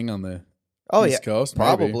normal thing on the East Coast?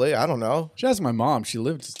 Probably. Maybe. I don't know. She asked my mom. She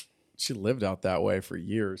lived out that way for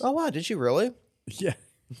years. Oh wow, did she really? Yeah,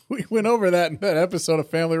 we went over that in that episode of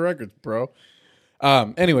Family Records, bro.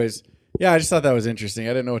 Anyways, yeah, I just thought that was interesting. I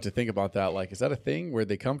didn't know what to think about that. Like, is that a thing? Where'd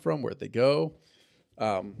they come from? Where'd they go?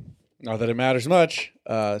 Not that it matters much.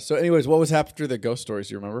 So, anyways, what was after the ghost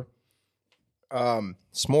stories? You remember?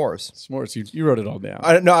 S'mores. You wrote it all down.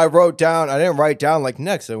 I wrote down. I didn't write down like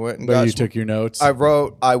next. I went and but you took your notes. I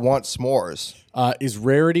wrote, I want s'mores. Is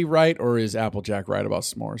Rarity right or is Applejack right about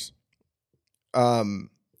s'mores? I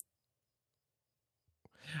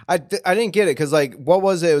didn't get it because like what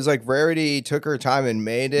was it? It was like Rarity took her time and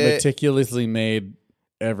made it meticulously made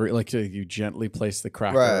you gently place the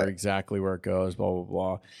cracker exactly where it goes. Blah blah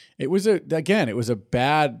blah. It was a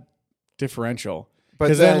bad differential.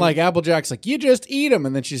 Because then, like, Applejack's like, you just eat them.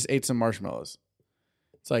 And then she just ate some marshmallows.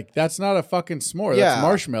 It's like, that's not a fucking s'more. Yeah. That's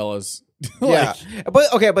marshmallows. Yeah.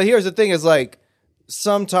 But here's the thing is, like,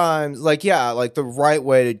 sometimes, like, yeah, like, the right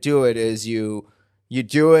way to do it is you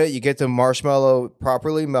do it, you get the marshmallow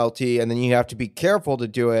properly melty, and then you have to be careful to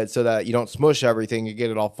do it so that you don't smush everything, you get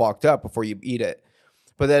it all fucked up before you eat it.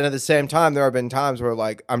 But then at the same time, there have been times where,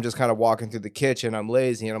 like, I'm just kind of walking through the kitchen, I'm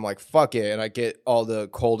lazy, and I'm like, fuck it. And I get all the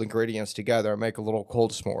cold ingredients together and make a little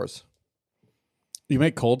cold s'mores. You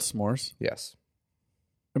make cold s'mores? Yes.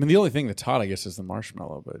 I mean, the only thing that's hot, I guess, is the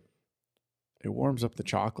marshmallow, but it warms up the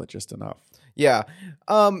chocolate just enough. Yeah.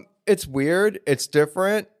 It's weird. It's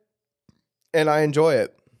different. And I enjoy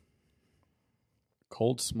it.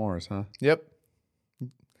 Cold s'mores, huh? Yep.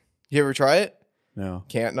 You ever try it? No.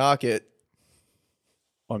 Can't knock it.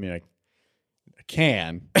 I mean, I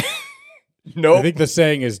can. Nope. I think the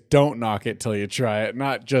saying is don't knock it till you try it,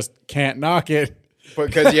 not just can't knock it.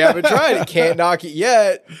 Because you haven't tried it. Can't knock it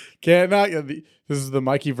yet. Can't knock it. This is the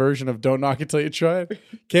Mikey version of don't knock it till you try it.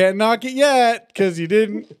 Can't knock it yet because you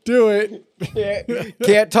didn't do it.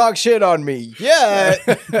 Can't talk shit on me yet.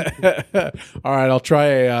 All right, I'll try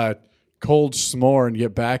a cold s'more and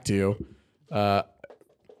get back to you. I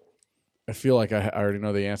feel like I already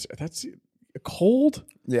know the answer. That's cold?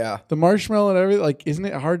 Yeah. The marshmallow and everything, like, isn't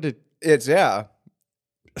it hard to... It's, yeah.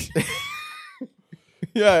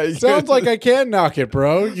 Yeah. It sounds like I can knock it,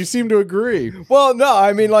 bro. You seem to agree. Well, no,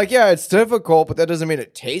 I mean, like, yeah, it's difficult, but that doesn't mean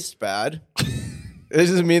it tastes bad. It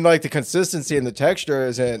doesn't mean, like, the consistency and the texture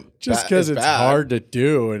isn't just because it's bad. hard to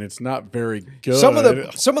do and it's not very good. Some of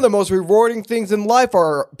the most rewarding things in life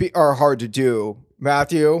are hard to do,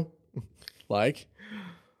 Matthew. Like?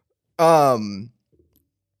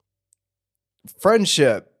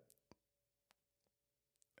 Friendship.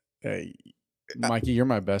 Hey, Mikey, you're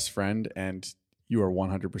my best friend, and you are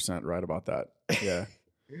 100% right about that. Yeah.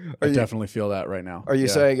 I definitely feel that right now. Are you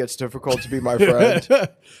saying it's difficult to be my friend?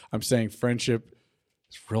 I'm saying friendship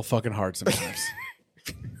is real fucking hard sometimes.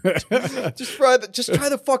 Just try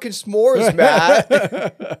the fucking s'mores, Matt.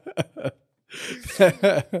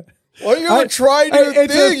 Why don't you ever try new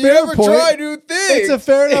things? You never try new things. It's a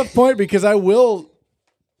fair enough point because I will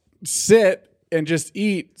sit and just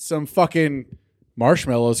eat some fucking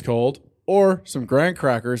marshmallows cold or some graham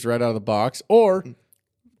crackers right out of the box or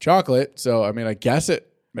chocolate. So, I mean, I guess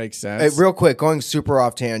it makes sense. Hey, real quick, going super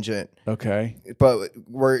off tangent. Okay. But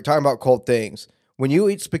we're talking about cold things. When you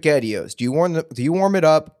eat SpaghettiOs, do you warm it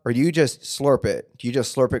up or do you just slurp it? Do you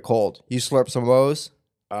just slurp it cold? You slurp some of those?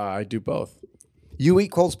 I do both. You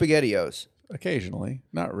eat cold SpaghettiOs? Occasionally.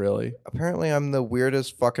 Not really. Apparently, I'm the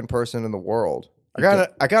weirdest fucking person in the world. I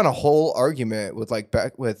got in a whole argument with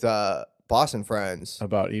Boston friends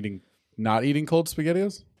about not eating cold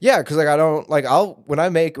SpaghettiOs. Yeah, because like I don't like when I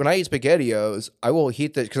eat SpaghettiOs, I will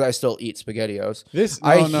heat the because I still eat SpaghettiOs.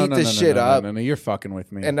 I heat this shit up. No, you're fucking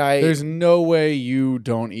with me. And there's no way you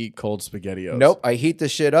don't eat cold SpaghettiOs. Nope, I heat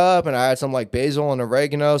this shit up and I add some like basil and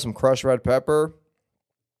oregano, some crushed red pepper,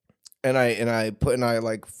 and I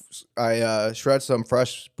shred some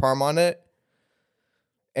fresh parm on it,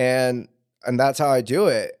 and that's how I do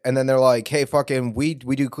it. And then they're like, hey, fucking, we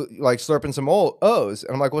do like slurping some O's.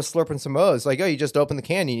 And I'm like, what's slurping some O's? Like, oh, you just open the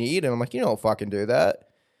can and you eat it. I'm like, you don't fucking do that.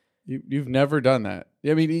 You've never done that.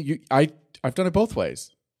 I mean, I've done it both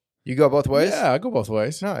ways. You go both ways? Yeah, I go both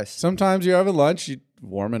ways. Nice. Sometimes you're having lunch, you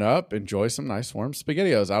warm it up, enjoy some nice warm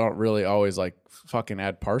SpaghettiOs. I don't really always like fucking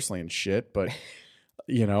add parsley and shit, but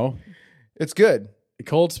you know. It's good.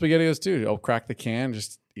 Cold SpaghettiOs too. I'll crack the can,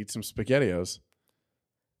 just eat some SpaghettiOs.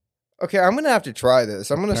 Okay, I'm gonna have to try this.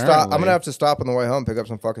 I'm gonna have to stop on the way home, pick up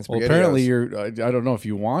some fucking SpaghettiOs. Well, apparently you're. I don't know if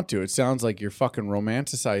you want to. It sounds like you're fucking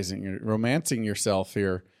romancing yourself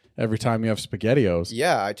here every time you have SpaghettiOs.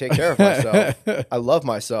 Yeah, I take care of myself. I love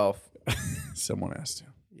myself. Someone has to.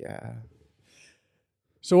 Yeah.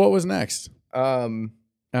 So what was next?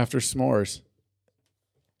 After s'mores.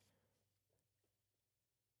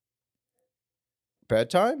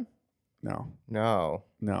 Bedtime? No.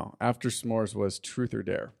 After s'mores was Truth or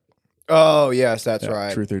Dare. Oh, yes, that's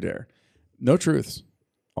right. Truth or Dare. No truths.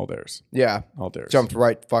 All dares. Yeah. All dares. Jumped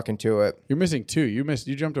right fucking to it. You're missing 2. You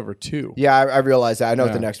jumped over 2. Yeah, I realize that. I know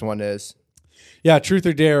what the next one is. Yeah, Truth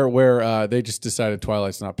or Dare, where they just decided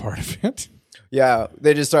Twilight's not part of it. Yeah,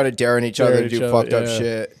 they just started daring each other to do fucked up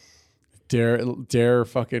shit. Dare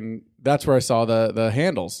fucking. That's where I saw the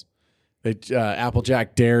handles.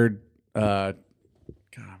 Applejack dared. God,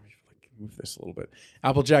 move this a little bit.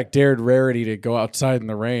 Applejack dared Rarity to go outside in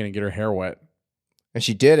the rain and get her hair wet, and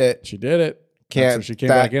she did it. She did it. Can't. She came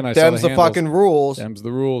back in. I saw them's the the fucking rules. Them's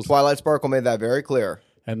the rules. Twilight Sparkle made that very clear.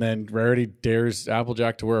 And then Rarity dares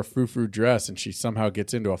Applejack to wear a frou-frou dress, and she somehow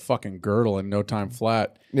gets into a fucking girdle in no time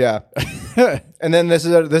flat. Yeah. And then this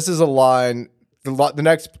is a line. The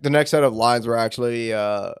next set of lines were actually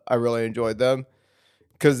I really enjoyed them.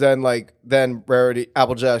 Because then Rarity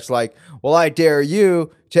Applejack's like, well, I dare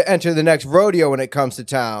you to enter the next rodeo when it comes to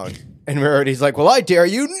town. And Rarity's like, well, I dare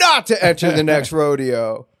you not to enter the next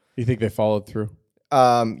rodeo. You think they followed through?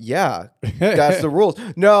 Yeah, that's the rules.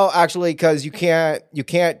 No, actually, because you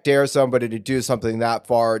can't dare somebody to do something that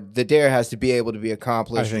far. The dare has to be able to be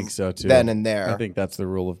accomplished. I think so too. Then and there. I think that's the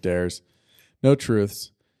rule of dares. No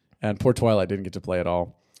truths. And poor Twilight didn't get to play at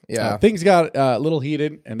all. Yeah. Things got a little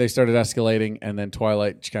heated and they started escalating, and then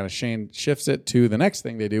Twilight kind of shifts it to the next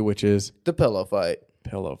thing they do, which is the pillow fight.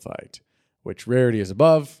 Which Rarity is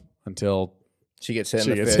above until she gets hit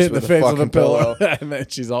in the face with a pillow. And then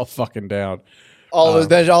she's all fucking down. Then all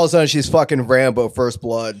of a sudden she's fucking Rambo First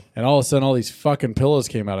Blood. And all of a sudden all these fucking pillows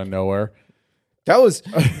came out of nowhere. That was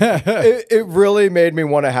it really made me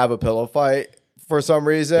want to have a pillow fight. For some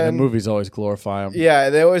reason, and the movies always glorify them. Yeah,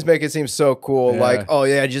 they always make it seem so cool. Yeah. Like, oh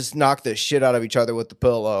yeah, just knock the shit out of each other with the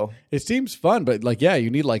pillow. It seems fun, but you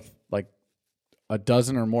need like a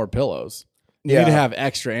dozen or more pillows. You Yeah. need to have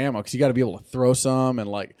extra ammo because you got to be able to throw some,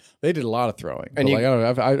 and they did a lot of throwing. And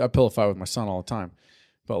but I pillow fight with my son all the time.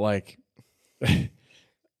 But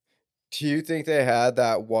do you think they had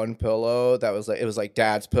that one pillow that was it was like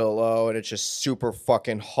Dad's pillow, and it's just super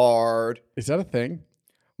fucking hard? Is that a thing?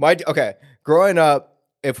 Growing up,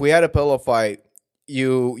 if we had a pillow fight,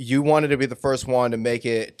 you wanted to be the first one to make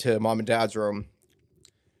it to Mom and Dad's room.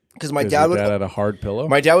 Because my dad had a hard pillow.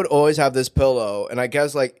 My dad would always have this pillow, and I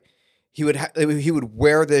guess he would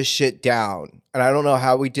wear this shit down. And I don't know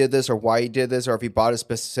how he did this or why he did this or if he bought a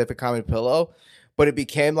specific kind of pillow, but it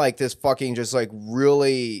became like this fucking just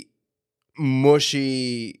really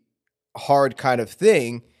mushy, hard kind of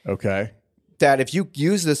thing. Okay. That if you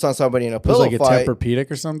use this on somebody in a pillow fight, fight, a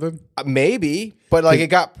Tempur-Pedic or something, maybe, but it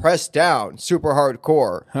got pressed down super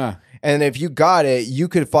hardcore. Huh. And if you got it, you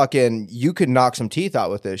could knock some teeth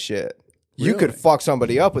out with this shit. You could fuck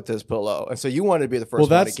somebody up with this pillow. And so you wanted to be the first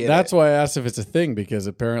one to get it. That's why I asked if it's a thing, because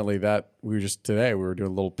apparently we were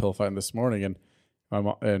doing a little pillow fighting this morning, and my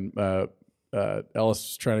mom and Ellis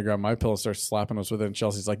was trying to grab my pillow and start slapping us with it, and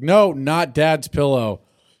Chelsea's like, no, not Dad's pillow,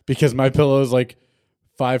 because my pillow is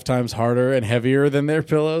 5 times harder and heavier than their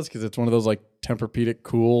pillows, because it's one of those Tempur-Pedic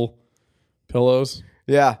cool pillows.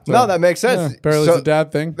 Yeah. So, no, that makes sense. Yeah, apparently it's a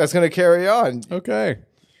dad thing. That's going to carry on. Okay.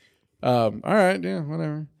 All right. Yeah,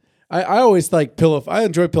 whatever. I always I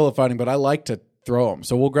enjoy pillow fighting, but I like to throw them.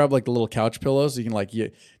 So we'll grab the little couch pillows. You can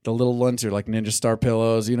the little ones are Ninja Star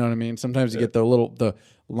pillows. You know what I mean? Sometimes you get the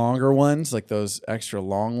longer ones, those extra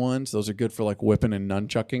long ones. Those are good for whipping and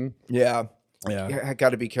nunchucking. Yeah. Yeah. I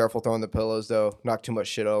got to be careful throwing the pillows though. Knock too much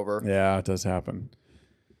shit over. Yeah, it does happen.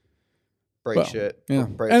 Break shit. Yeah.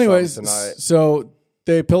 Break Anyways, tonight. so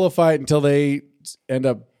they pillow fight until they end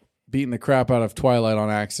up beating the crap out of Twilight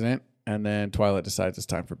on accident, and then Twilight decides it's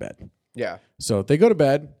time for bed. Yeah. So they go to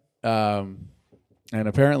bed, and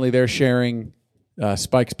apparently they're sharing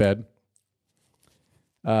Spike's bed.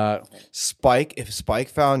 Spike, if Spike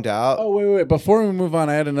found out. Oh, wait. Before we move on,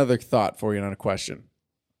 I had another thought for you, not a question.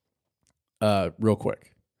 Real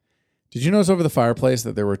quick. Did you notice over the fireplace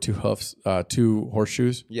that there were 2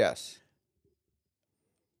 horseshoes? Yes.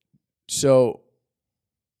 So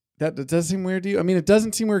that does seem weird to you? I mean, it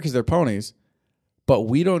doesn't seem weird because they're ponies, but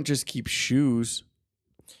we don't just keep shoes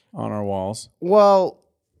on our walls. Well,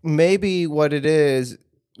 maybe what it is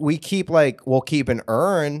we'll keep an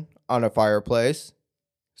urn on a fireplace.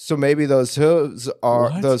 So maybe those hooves are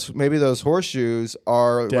What? maybe those horseshoes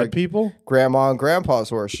are Dead like people? grandma and grandpa's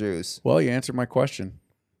horseshoes. Well, you answered my question.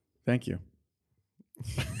 Thank you.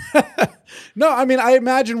 No, I mean, I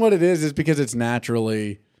imagine what it is because it's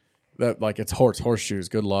naturally that like it's horseshoes,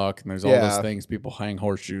 good luck, and there's all those things people hang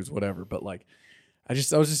horseshoes, whatever. But like, I was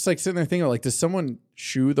just like sitting there thinking, like, does someone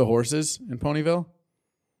shoe the horses in Ponyville?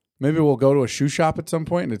 Maybe we'll go to a shoe shop at some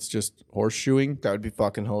point and it's just horseshoeing. That would be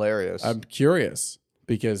fucking hilarious. I'm curious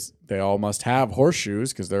because they all must have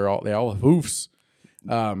horseshoes because they all have hoofs.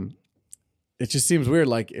 It just seems weird.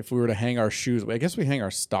 Like if we were to hang our shoes, I guess we hang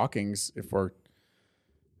our stockings if we're,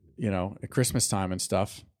 at Christmas time and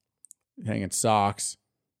stuff, hanging socks.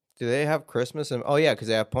 Do they have Christmas? Oh yeah, because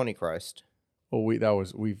they have Pony Christ. Well,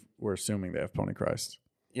 we're assuming they have Pony Christ.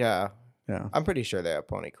 Yeah, Yeah. I'm pretty sure they have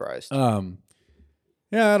Pony Christ.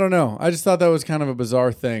 Yeah, I don't know. I just thought that was kind of a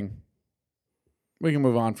bizarre thing. We can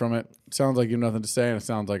move on from it. Sounds like you have nothing to say, and it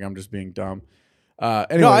sounds like I'm just being dumb.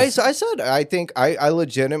 Anyways. No, I said I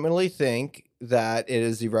legitimately think that it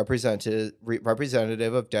is the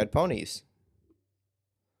representative of dead ponies.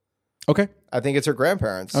 Okay. I think it's her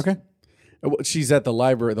grandparents. Okay. She's at the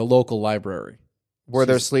library, the local library. Where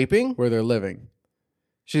they're sleeping? Where they're living.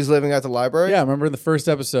 She's living at the library? Yeah, remember in the first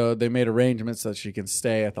episode, they made arrangements so that she can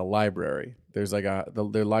stay at the library. There's like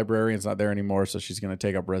their librarian's not there anymore, so she's going to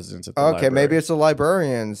take up residence at the library. Okay, maybe it's the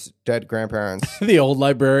librarian's dead grandparents. The old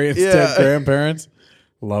librarian's dead grandparents.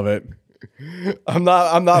 Love it. I'm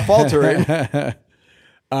not faltering.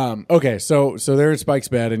 Okay, so they're in Spike's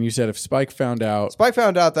bed, and you said if Spike found out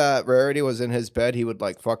that Rarity was in his bed, he would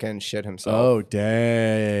like fucking shit himself. Oh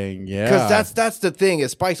dang, yeah. Because that's the thing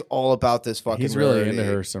is Spike's all about this fucking. He's really Rarity. into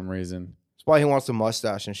her for some reason. That's why he wants the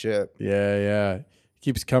mustache and shit. Yeah.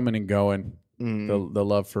 Keeps coming and going. The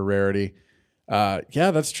love for Rarity.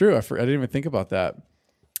 Yeah, that's true. I didn't even think about that.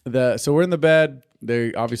 So we're in the bed.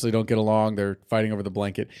 They obviously don't get along. They're fighting over the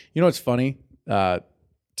blanket. You know what's funny?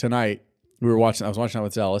 Tonight I was watching that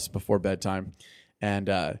with Ellis before bedtime, and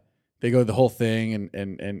they go the whole thing,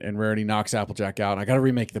 and Rarity knocks Applejack out. And I got to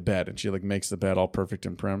remake the bed, and she like makes the bed all perfect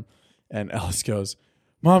and prim. And Ellis goes,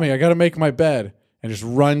 "Mommy, I got to make my bed," and just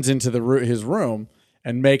runs into his room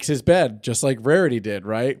and makes his bed just like Rarity did,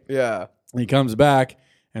 right? Yeah. And he comes back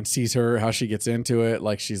and sees her, how she gets into it.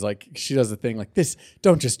 Like she does the thing like this.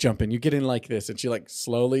 Don't just jump in. You get in like this. And she like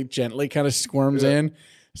slowly, gently kind of squirms in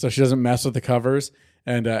so she doesn't mess with the covers.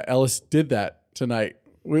 And Ellis did that tonight.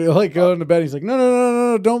 We like go into bed. He's like,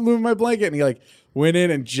 no, don't move my blanket. And he like went in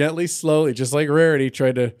and gently, slowly, just like Rarity,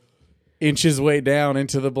 tried to inch his way down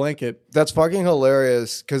into the blanket. That's fucking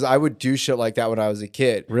hilarious because I would do shit like that when I was a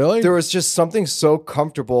kid. Really? There was just something so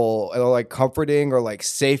comfortable or like comforting or like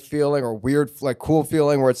safe feeling or weird, like cool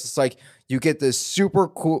feeling where it's just like you get this super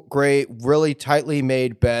cool, great, really tightly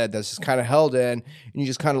made bed that's just kind of held in and you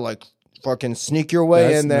just kind of like fucking sneak your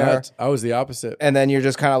way in there. Nuts. I was the opposite. And then you're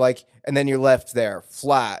just kind of like, and then you're left there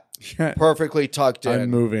flat, perfectly tucked in.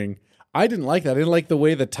 Unmoving. I didn't like that. I didn't like the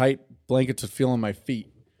way the tight blankets would feel on my feet.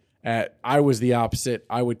 I was the opposite.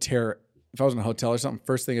 I would tear, if I was in a hotel or something,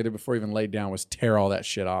 first thing I did before I even laid down was tear all that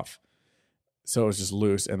shit off. So it was just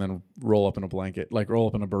loose and then roll up in a blanket, like roll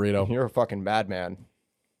up in a burrito. You're a fucking madman.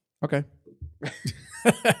 Okay.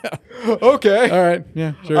 Okay. All right.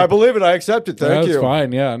 Yeah, sure. I believe it. I accept it. Thank you. That's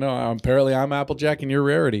fine. Yeah, no, apparently I'm Applejack and you're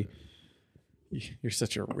Rarity. You're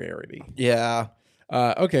such a rarity. Yeah.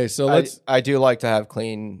 Okay, so let's... I do like to have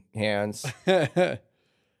clean hands. Okay,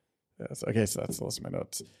 so that's the list of my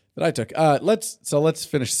notes that I took. Let's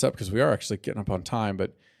finish this up because we are actually getting up on time.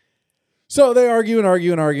 But so they argue,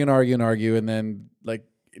 and then like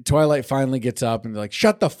Twilight finally gets up and they're like,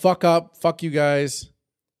 "Shut the fuck up, fuck you guys."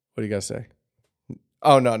 What do you guys say?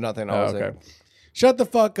 Oh no, nothing. Okay, shut the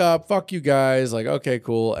fuck up, fuck you guys. Like, okay,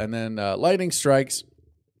 cool. And then lightning strikes,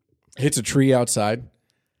 hits a tree outside,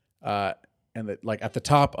 and like at the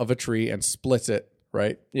top of a tree and splits it.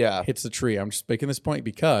 Right? Yeah. Hits the tree. I'm just making this point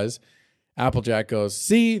because Applejack goes,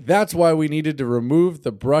 "See, that's why we needed to remove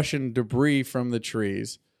the brush and debris from the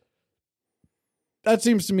trees." That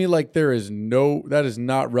seems to me like that is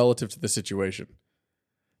not relative to the situation.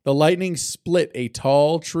 The lightning split a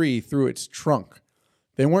tall tree through its trunk.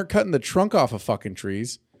 They weren't cutting the trunk off of fucking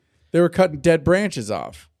trees. They were cutting dead branches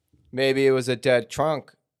off. Maybe it was a dead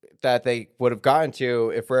trunk that they would have gotten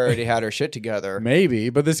to if Rarity had her shit together. Maybe,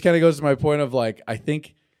 but this kind of goes to my point of like, I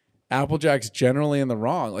think Applejack's generally in the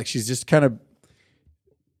wrong. Like she's just kind of,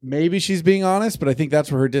 maybe she's being honest, but I think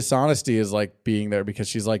that's where her dishonesty is like being there because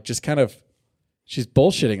she's like just kind of, she's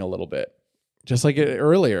bullshitting a little bit. Just like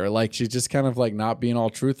earlier, like she's just kind of like not being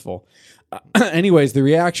all truthful. Anyways, the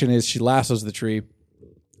reaction is she lassos the tree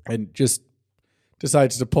and just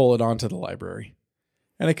decides to pull it onto the library.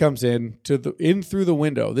 And it comes in through the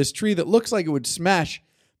window. This tree that looks like it would smash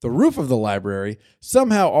the roof of the library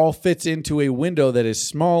somehow all fits into a window that is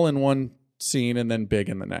small in one scene and then big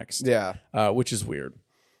in the next. Yeah. Which is weird.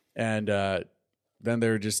 And then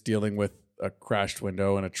they're just dealing with a crashed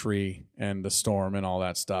window and a tree and the storm and all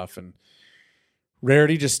that stuff. And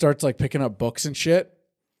Rarity just starts like picking up books and shit,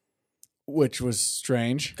 which was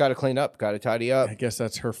strange. Got to clean up. Got to tidy up. I guess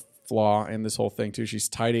that's her flaw in this whole thing too. She's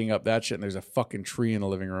tidying up that shit and there's a fucking tree in the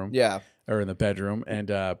living room. Yeah. Or in the bedroom.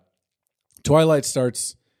 And Twilight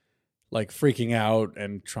starts like freaking out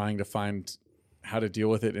and trying to find how to deal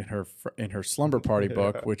with it in her slumber party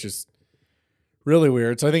book, which is really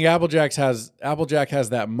weird. So I think Applejack has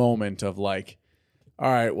that moment of like,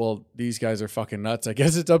 all right, well, these guys are fucking nuts. I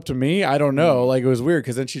guess it's up to me. I don't know. Like, it was weird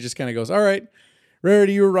because then she just kind of goes, all right,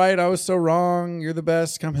 Rarity, you were right. I was so wrong. You're the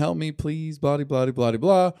best. Come help me, please. Blah, blah, blah, blah,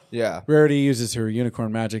 blah. Yeah. Rarity uses her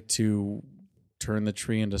unicorn magic to turn the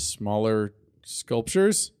tree into smaller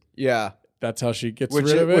sculptures. Yeah. That's how she gets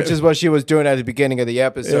rid of it. Which is what she was doing at the beginning of the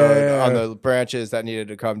episode on the branches that needed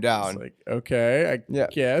to come down. It's like, okay, I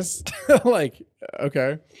guess. Like,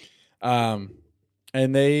 okay. And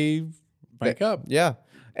they break up. Yeah.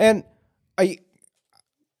 And I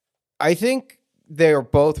think they're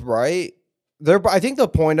both right. I think the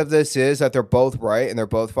point of this is that they're both right and they're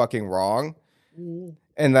both fucking wrong.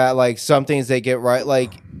 And that like some things they get right,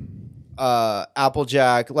 like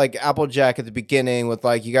Applejack at the beginning with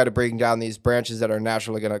like, you got to bring down these branches that are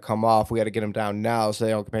naturally going to come off. We got to get them down now so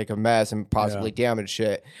they don't make a mess and possibly damage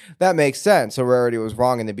shit. That makes sense. So Rarity was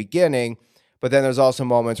wrong in the beginning, but then there's also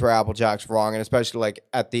moments where Applejack's wrong, and especially like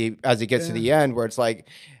as it gets to the end where it's like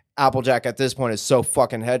Applejack at this point is so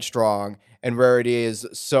fucking headstrong and Rarity is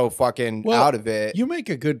so fucking out of it. You make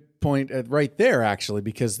a good point right there, actually,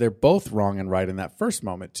 because they're both wrong and right in that first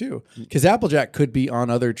moment, too. Because Applejack could be on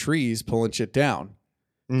other trees pulling shit down.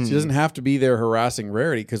 She doesn't have to be there harassing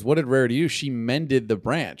Rarity, because what did Rarity do? She mended the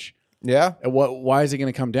branch. Yeah. And why is it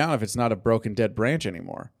going to come down if it's not a broken, dead branch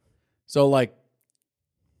anymore? So, like,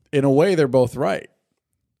 in a way, they're both right.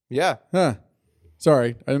 Yeah. Huh.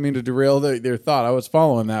 Sorry, I didn't mean to derail their thought. I was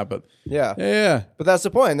following that, but yeah. But that's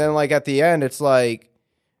the point. And then, like, at the end, it's like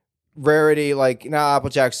Rarity, like, now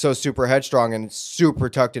Applejack's so super headstrong and super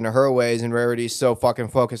tucked into her ways, and Rarity's so fucking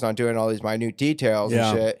focused on doing all these minute details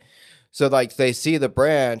and shit. So, like, they see the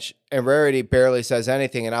branch, and Rarity barely says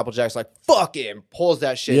anything, and Applejack's like, fucking pulls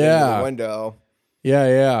that shit into the window.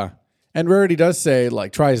 Yeah. And Rarity does say,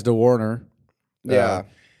 like, tries to warn her. Yeah.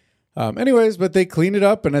 Anyways, but they clean it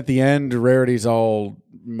up, and at the end, Rarity's all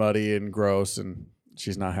muddy and gross, and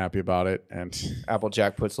she's not happy about it. And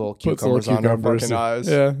Applejack puts little cucumbers on her fucking eyes.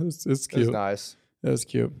 Yeah, it's cute. It's nice. It was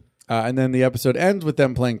cute. And then the episode ends with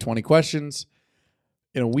them playing 20 questions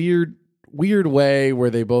in a weird way where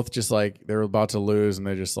they both just like, they're about to lose, and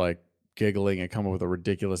they're just like giggling and come up with a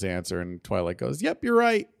ridiculous answer. And Twilight goes, "Yep, you're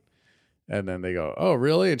right." And then they go, "Oh,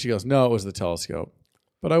 really?" And she goes, "No, it was the telescope.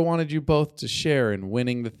 But I wanted you both to share in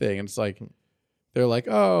winning the thing." And it's like, they're like,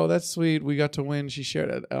 "Oh, that's sweet. We got to win. She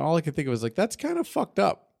shared it." And all I could think of was like, that's kind of fucked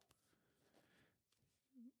up.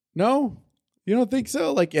 No? You don't think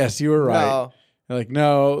so? Like, yes, you were right. No. They're like,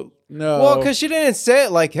 no. Well, because she didn't say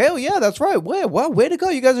it like, hell yeah, that's right. Way to go.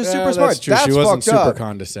 You guys are super smart. That's true. That's she wasn't fucked super up.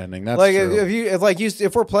 condescending. That's like true.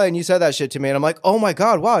 if we're playing, you said that shit to me, and I'm like, oh my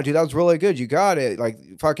god, wow, dude, that was really good. You got it. Like,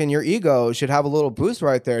 fucking your ego should have a little boost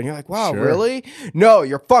right there. And you're like, wow, Sure. really? No,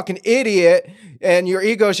 you're fucking idiot, and your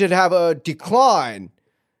ego should have a decline.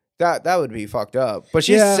 That would be fucked up. But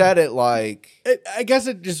she said it like, I guess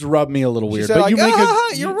it just rubbed me a little weird. said But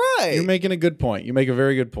like, you're right. You're making a good point. You make a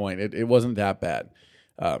very good point. It wasn't that bad.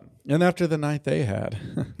 And after the night they had,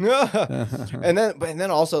 and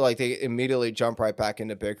then also like they immediately jump right back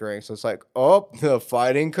into bickering. So it's like, oh, the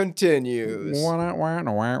fighting continues. Yeah.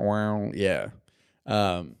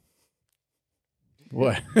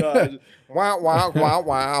 What?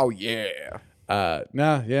 Wow, yeah.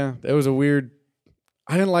 Yeah. It was a weird.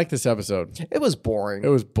 I didn't like this episode. It was boring. It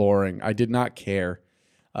was boring. I did not care.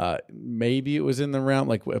 Maybe it was in the realm.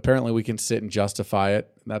 Like, apparently we can sit and justify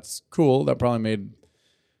it. That's cool. That probably made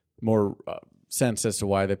more sense as to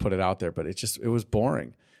why they put it out there. But it was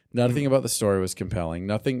boring. Nothing about the story was compelling.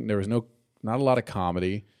 There was not a lot of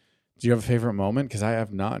comedy. Do you have a favorite moment? Because I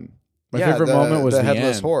have none. My favorite moment was the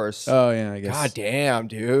headless end. horse. Oh yeah, I guess. God damn,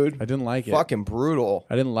 dude. I didn't like it. Fucking brutal.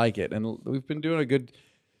 I didn't like it, and we've been doing a good.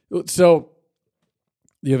 So,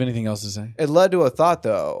 do you have anything else to say? It led to a thought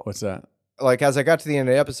though. What's that? Like, as I got to the end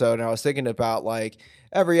of the episode, and I was thinking about like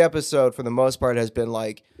every episode for the most part has been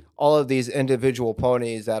like all of these individual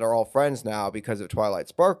ponies that are all friends now because of Twilight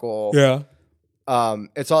Sparkle. Yeah.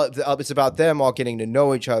 it's about them all getting to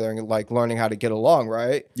know each other and like learning how to get along,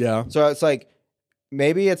 right? Yeah. So it's like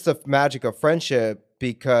maybe it's the magic of friendship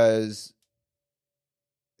because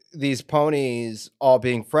these ponies all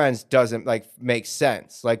being friends doesn't like make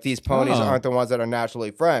sense. Like these ponies aren't the ones that are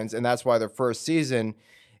naturally friends, and that's why their first season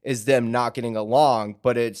is them not getting along,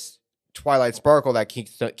 but it's Twilight Sparkle that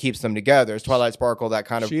keeps them together. It's Twilight Sparkle that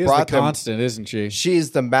kind of She is brought the them. constant, isn't she?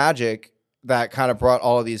 She's the magic that kind of brought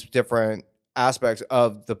all of these different aspects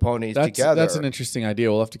of the ponies together. That's an interesting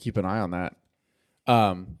idea. We'll have to keep an eye on that.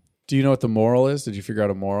 Do you know what the moral is? Did you figure out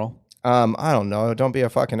a moral? I don't know. Don't be a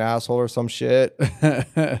fucking asshole or some shit.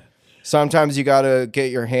 Sometimes you gotta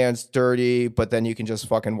get your hands dirty, but then you can just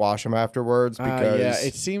fucking wash them afterwards. Because Yeah,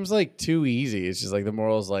 it seems like too easy. It's just like the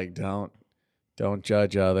moral is like don't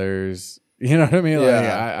judge others. You know what I mean? Like,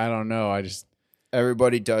 Yeah. I don't know. I just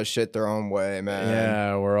everybody does shit their own way, man.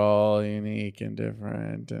 yeah, we're all unique and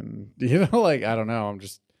different, and you know, like I don't know. I'm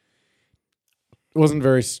just it wasn't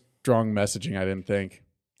very strong messaging. I didn't think.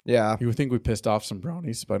 Yeah. You would think we pissed off some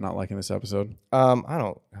bronies by not liking this episode? I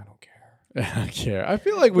don't care. I don't care. I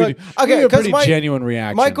feel like we Look, do. okay, we have 'cause pretty my- genuine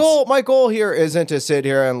reactions. My goal here isn't to sit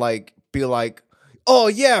here and like be like, oh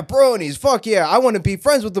yeah, bronies, fuck yeah, I want to be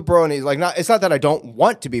friends with the bronies. Like, it's not that I don't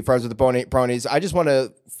want to be friends with the bronies. I just want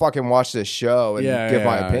to fucking watch this show and give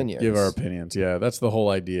my opinions. Give our opinions. Yeah, that's the whole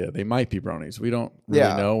idea. They might be bronies. We don't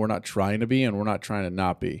really know. We're not trying to be, and we're not trying to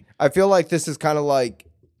not be. I feel like this is kind of like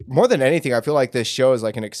more than anything. I feel like this show is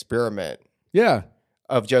like an experiment. Yeah.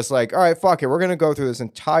 Of just like, all right, fuck it. We're going to go through this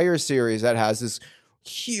entire series that has this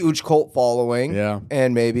huge cult following. Yeah.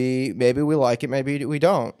 And maybe we like it. Maybe we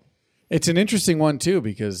don't. It's an interesting one, too,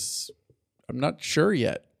 because I'm not sure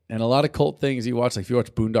yet. And a lot of cult things you watch, like if you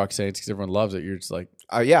watch Boondock Saints because everyone loves it, you're just like,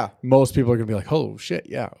 yeah. most people are going to be like, oh, shit.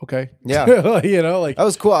 Yeah. Okay. Yeah. You know, like that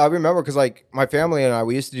was cool. I remember because like my family and I,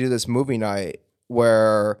 we used to do this movie night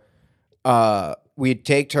where we'd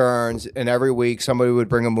take turns, and every week somebody would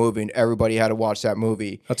bring a movie, and everybody had to watch that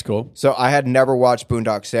movie. that's cool. So I had never watched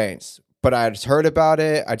Boondock Saints, but I had heard about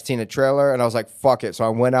it. I'd seen a trailer, and I was like, fuck it. So I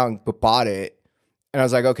went out and bought it, and I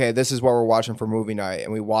was like, okay, this is what we're watching for movie night.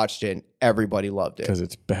 And we watched it, and everybody loved it. Because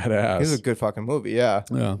it's badass. This is a good fucking movie, yeah.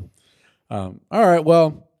 Yeah. All right.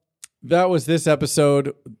 Well, that was this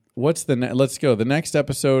episode. What's the let's go. The next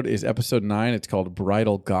episode is episode 9. It's called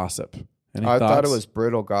Bridal Gossip. Any I thought it thoughts? was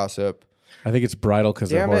Brittle Gossip. I think it's bridal because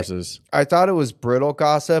they're Damn it. horses. I thought it was Brittle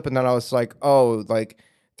Gossip, and then I was like, oh, like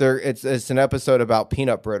it's an episode about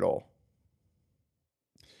peanut brittle.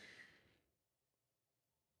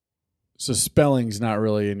 So spelling's not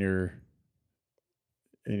really in your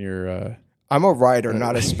I'm a writer,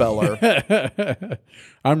 not a speller.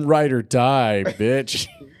 I'm ride or die, bitch.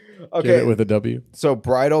 Get Okay, it with a W. so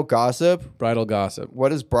Bridal Gossip. Bridal gossip. What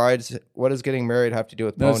does getting married have to do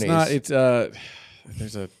with No, ponies? it's not. It's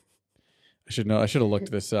there's a I should know. I should have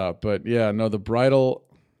looked this up. But yeah, no, the bridal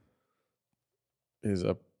is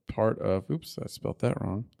a part of oops, I spelled that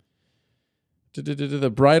wrong.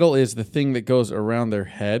 The bridle is the thing that goes around their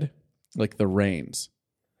head, like the reins.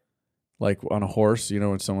 Like on a horse, you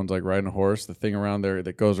know, when someone's like riding a horse, the thing around there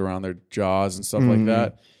that goes around their jaws and stuff like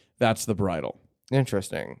that, that's the bridle.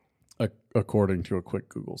 Interesting. According to a quick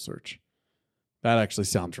Google search. That actually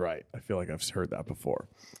sounds right. I feel like I've heard that before.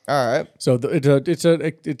 All right. So it's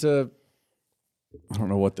a I don't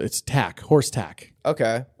know what it's tack, horse tack.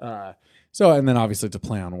 Okay. So and then obviously it's a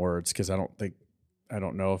play on words because I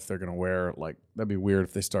don't know if they're gonna wear like that'd be weird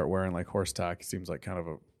if they start wearing like horse tack. It seems like kind of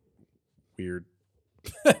a weird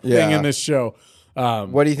thing in this show.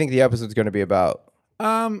 What do you think the episode's going to be about?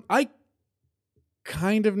 I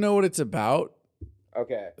kind of know what it's about,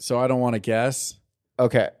 Okay. so I don't want to guess.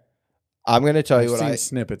 Okay. I'm going to tell I've you what seen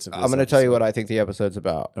snippets of this I'm going to tell you episode. what I think the episode's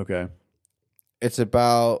about. Okay. It's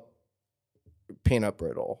about peanut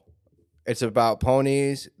brittle. It's about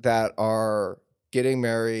ponies that are getting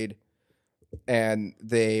married and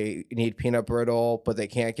they need peanut brittle, but they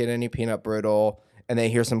can't get any peanut brittle. And they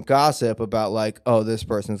hear some gossip about like, oh, this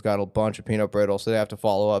person's got a bunch of peanut brittle, so they have to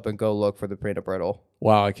follow up and go look for the peanut brittle.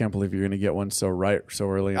 Wow, I can't believe you're going to get one so right so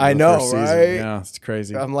early in I the know, first season. right? Yeah, it's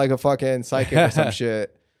crazy. I'm like a fucking psychic or some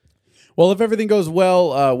shit. Well, if everything goes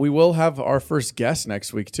well, we will have our first guest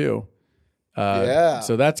next week too. Yeah.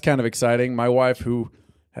 So that's kind of exciting. My wife, who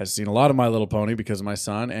has seen a lot of My Little Pony because of my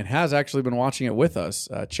son and has actually been watching it with us,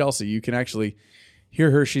 Chelsea, you can actually hear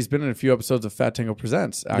her. She's been in a few episodes of Fat Tango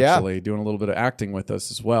Presents, actually, doing a little bit of acting with us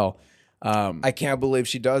as well. I can't believe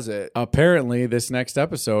she does it. Apparently, this next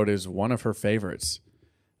episode is one of her favorites.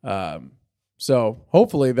 So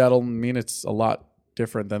hopefully that'll mean it's a lot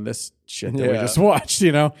different than this shit that we Yeah. just watched,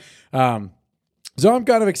 you know? So I'm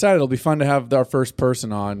kind of excited. It'll be fun to have our first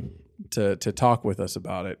person on to talk with us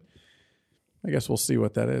about it. I guess we'll see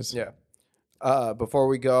what that is. Yeah. Before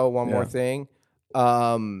we go, one more thing.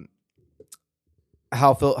 How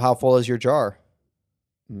full is your jar?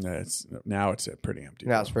 Now it's pretty empty.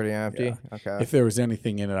 Now it's pretty empty. Yeah. Okay. If there was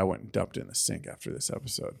anything in it, I went and dumped it in the sink after this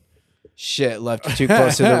episode. Shit, left it too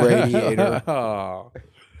close to the radiator. Oh,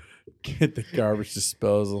 get the garbage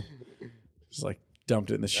disposal. Just like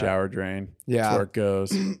dumped it in the shower drain. Yeah. That's where it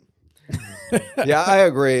goes. Yeah, I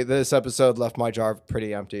agree. This episode left my jar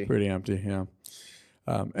pretty empty. Pretty empty, yeah.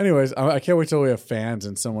 Anyways, I can't wait till we have fans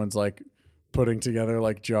and someone's like putting together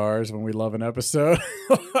like jars when we love an episode.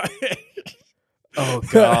 Oh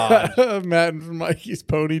God, Matt and Mikey's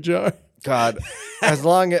pony jar. God, as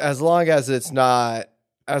long as it's not,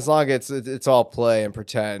 as long as it's all play and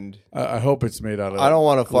pretend. I hope it's made out of. I don't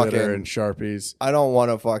want to glitter fucking and Sharpies. I don't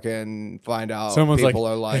want to fucking find out. Someone's people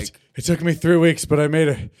like, are like, it took me 3 weeks, but I made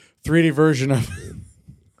a 3D version of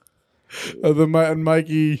the Matt and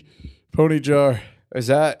Mikey pony jar. is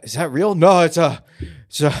that real? No, it's a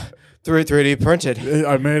 3D printed.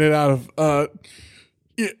 I made it out of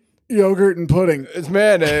yogurt and pudding. It's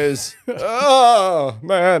mayonnaise. Oh,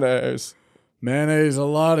 mayonnaise. Mayonnaise a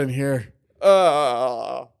lot in here.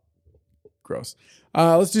 Oh. Gross.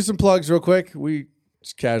 Let's do some plugs real quick. We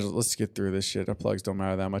just casual. Let's get through this shit. Our plugs don't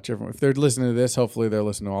matter that much. If they're listening to this, hopefully they're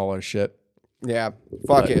listening to all our shit. Yeah,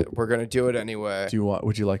 fuck it. We're gonna do it anyway.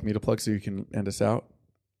 Would you like me to plug so you can end us out?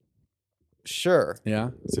 Sure.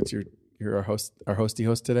 Yeah, since you're our hosty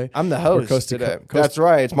host today. I'm the host coast to today. coast- That's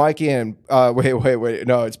right. It's Mikey and wait.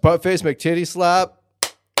 No, it's Buttface McTitty Slap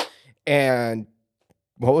and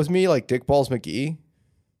what was me like Dick Balls McGee?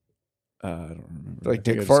 I don't remember. Like I think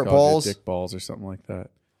Dick I just Fart called you Balls? Dick Balls or something like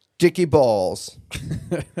that. Dicky Balls.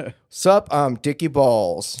 Sup? I'm Dicky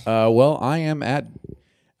Balls. Well, I am at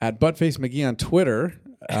Buttface McGee on Twitter.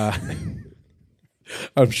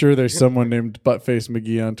 I'm sure there's someone named Buttface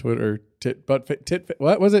McGee on Twitter.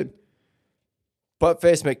 What was it?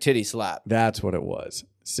 Buttface McTitty Slap. That's what it was.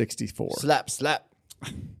 64. Slap.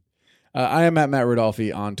 I am at Matt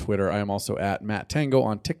Rodolfi on Twitter. I am also at Matt Tango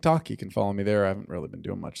on TikTok. You can follow me there. I haven't really been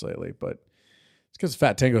doing much lately, but it's because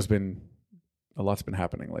Fat Tango's been a lot's been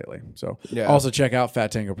happening lately. So also check out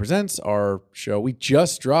Fat Tango Presents, our show. We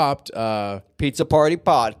just dropped Pizza Party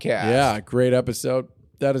Podcast. Yeah, great episode.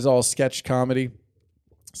 That is all sketch comedy.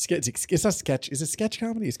 It's not sketch. Is it sketch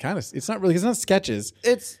comedy? It's kind of. It's not really. It's not sketches.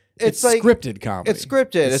 It's like scripted comedy. It's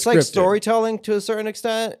scripted. It's like storytelling to a certain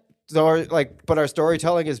extent. But our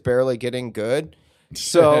storytelling is barely getting good.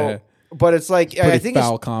 So, but it's like I think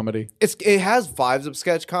foul comedy. It has vibes of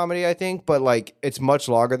sketch comedy, I think, but like it's much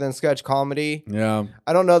longer than sketch comedy. Yeah,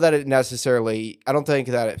 I don't know that it necessarily. I don't think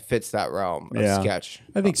that it fits that realm of sketch.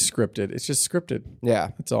 I think scripted. It's just scripted.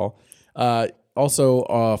 Yeah, that's all.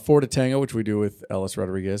 Also, Four to Tango, which we do with Ellis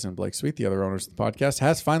Rodriguez and Blake Sweet, the other owners of the podcast,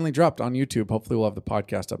 has finally dropped on YouTube. Hopefully, we'll have the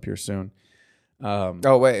podcast up here soon.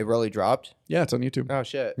 Oh wait, it really dropped? Yeah, it's on YouTube. Oh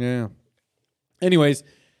shit. Yeah. Anyways,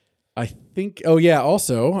 I think. Oh yeah.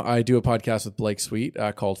 Also, I do a podcast with Blake Sweet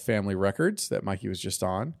called Family Records that Mikey was just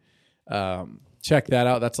on. Check that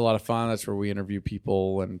out. That's a lot of fun. That's where we interview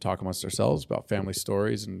people and talk amongst ourselves about family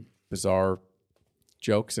stories and bizarre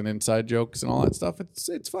jokes and inside jokes and all that stuff.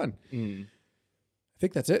 It's fun. I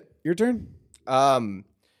think that's it. Your turn.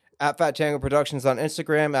 At Fat Tango Productions on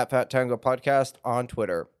Instagram, at Fat Tango Podcast on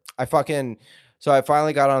Twitter. I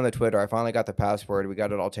finally got on the Twitter. I finally got the password. We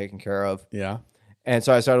got it all taken care of. Yeah. And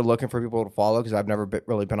so I started looking for people to follow because I've never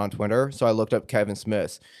really been on Twitter. So I looked up Kevin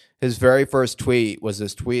Smith. His very first tweet was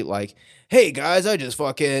this tweet like, "Hey guys, I just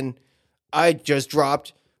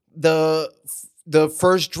dropped the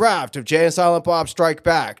first draft of Jay and Silent Bob Strike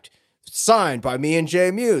Back, signed by me and Jay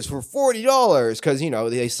Muse for $40 because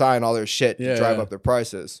they sign all their shit to drive up their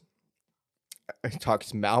prices." I'm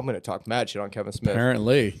gonna talk mad shit on Kevin Smith.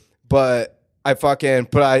 Apparently, but I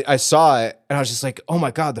saw it and I was just like, oh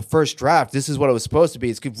my God, the first draft, this is what it was supposed to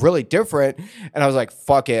be. It's really different. And I was like,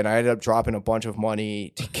 fuck it. And I ended up dropping a bunch of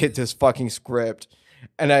money to get this fucking script.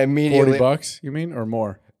 And I immediately $40, you mean, or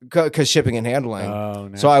more? Because shipping and handling.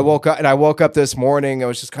 Oh, so I woke up this morning. I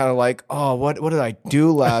was just kind of like, oh, what did I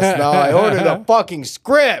do last night? I ordered a fucking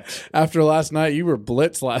script. After last night, you were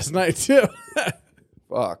blitzed last night too.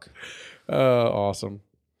 Fuck. Awesome.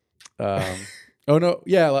 Oh no!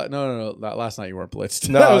 Yeah, no. Last night you weren't blitzed.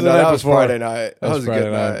 No, that was Friday night. That was a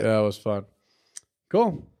good night. Yeah, it was fun.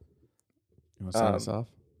 Cool. You want to sign us off?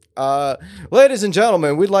 Ladies and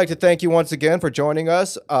gentlemen, we'd like to thank you once again for joining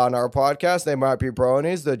us on our podcast, They Might Be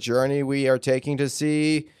Bronies, the journey we are taking to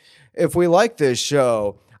see if we like this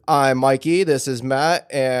show. I'm Mikey. This is Matt,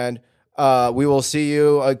 and we will see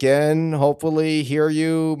you again. Hopefully, hear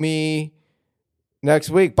me next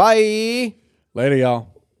week. Bye. Later, y'all.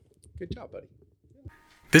 Good job, buddy.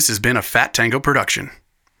 This has been a Fat Tango production.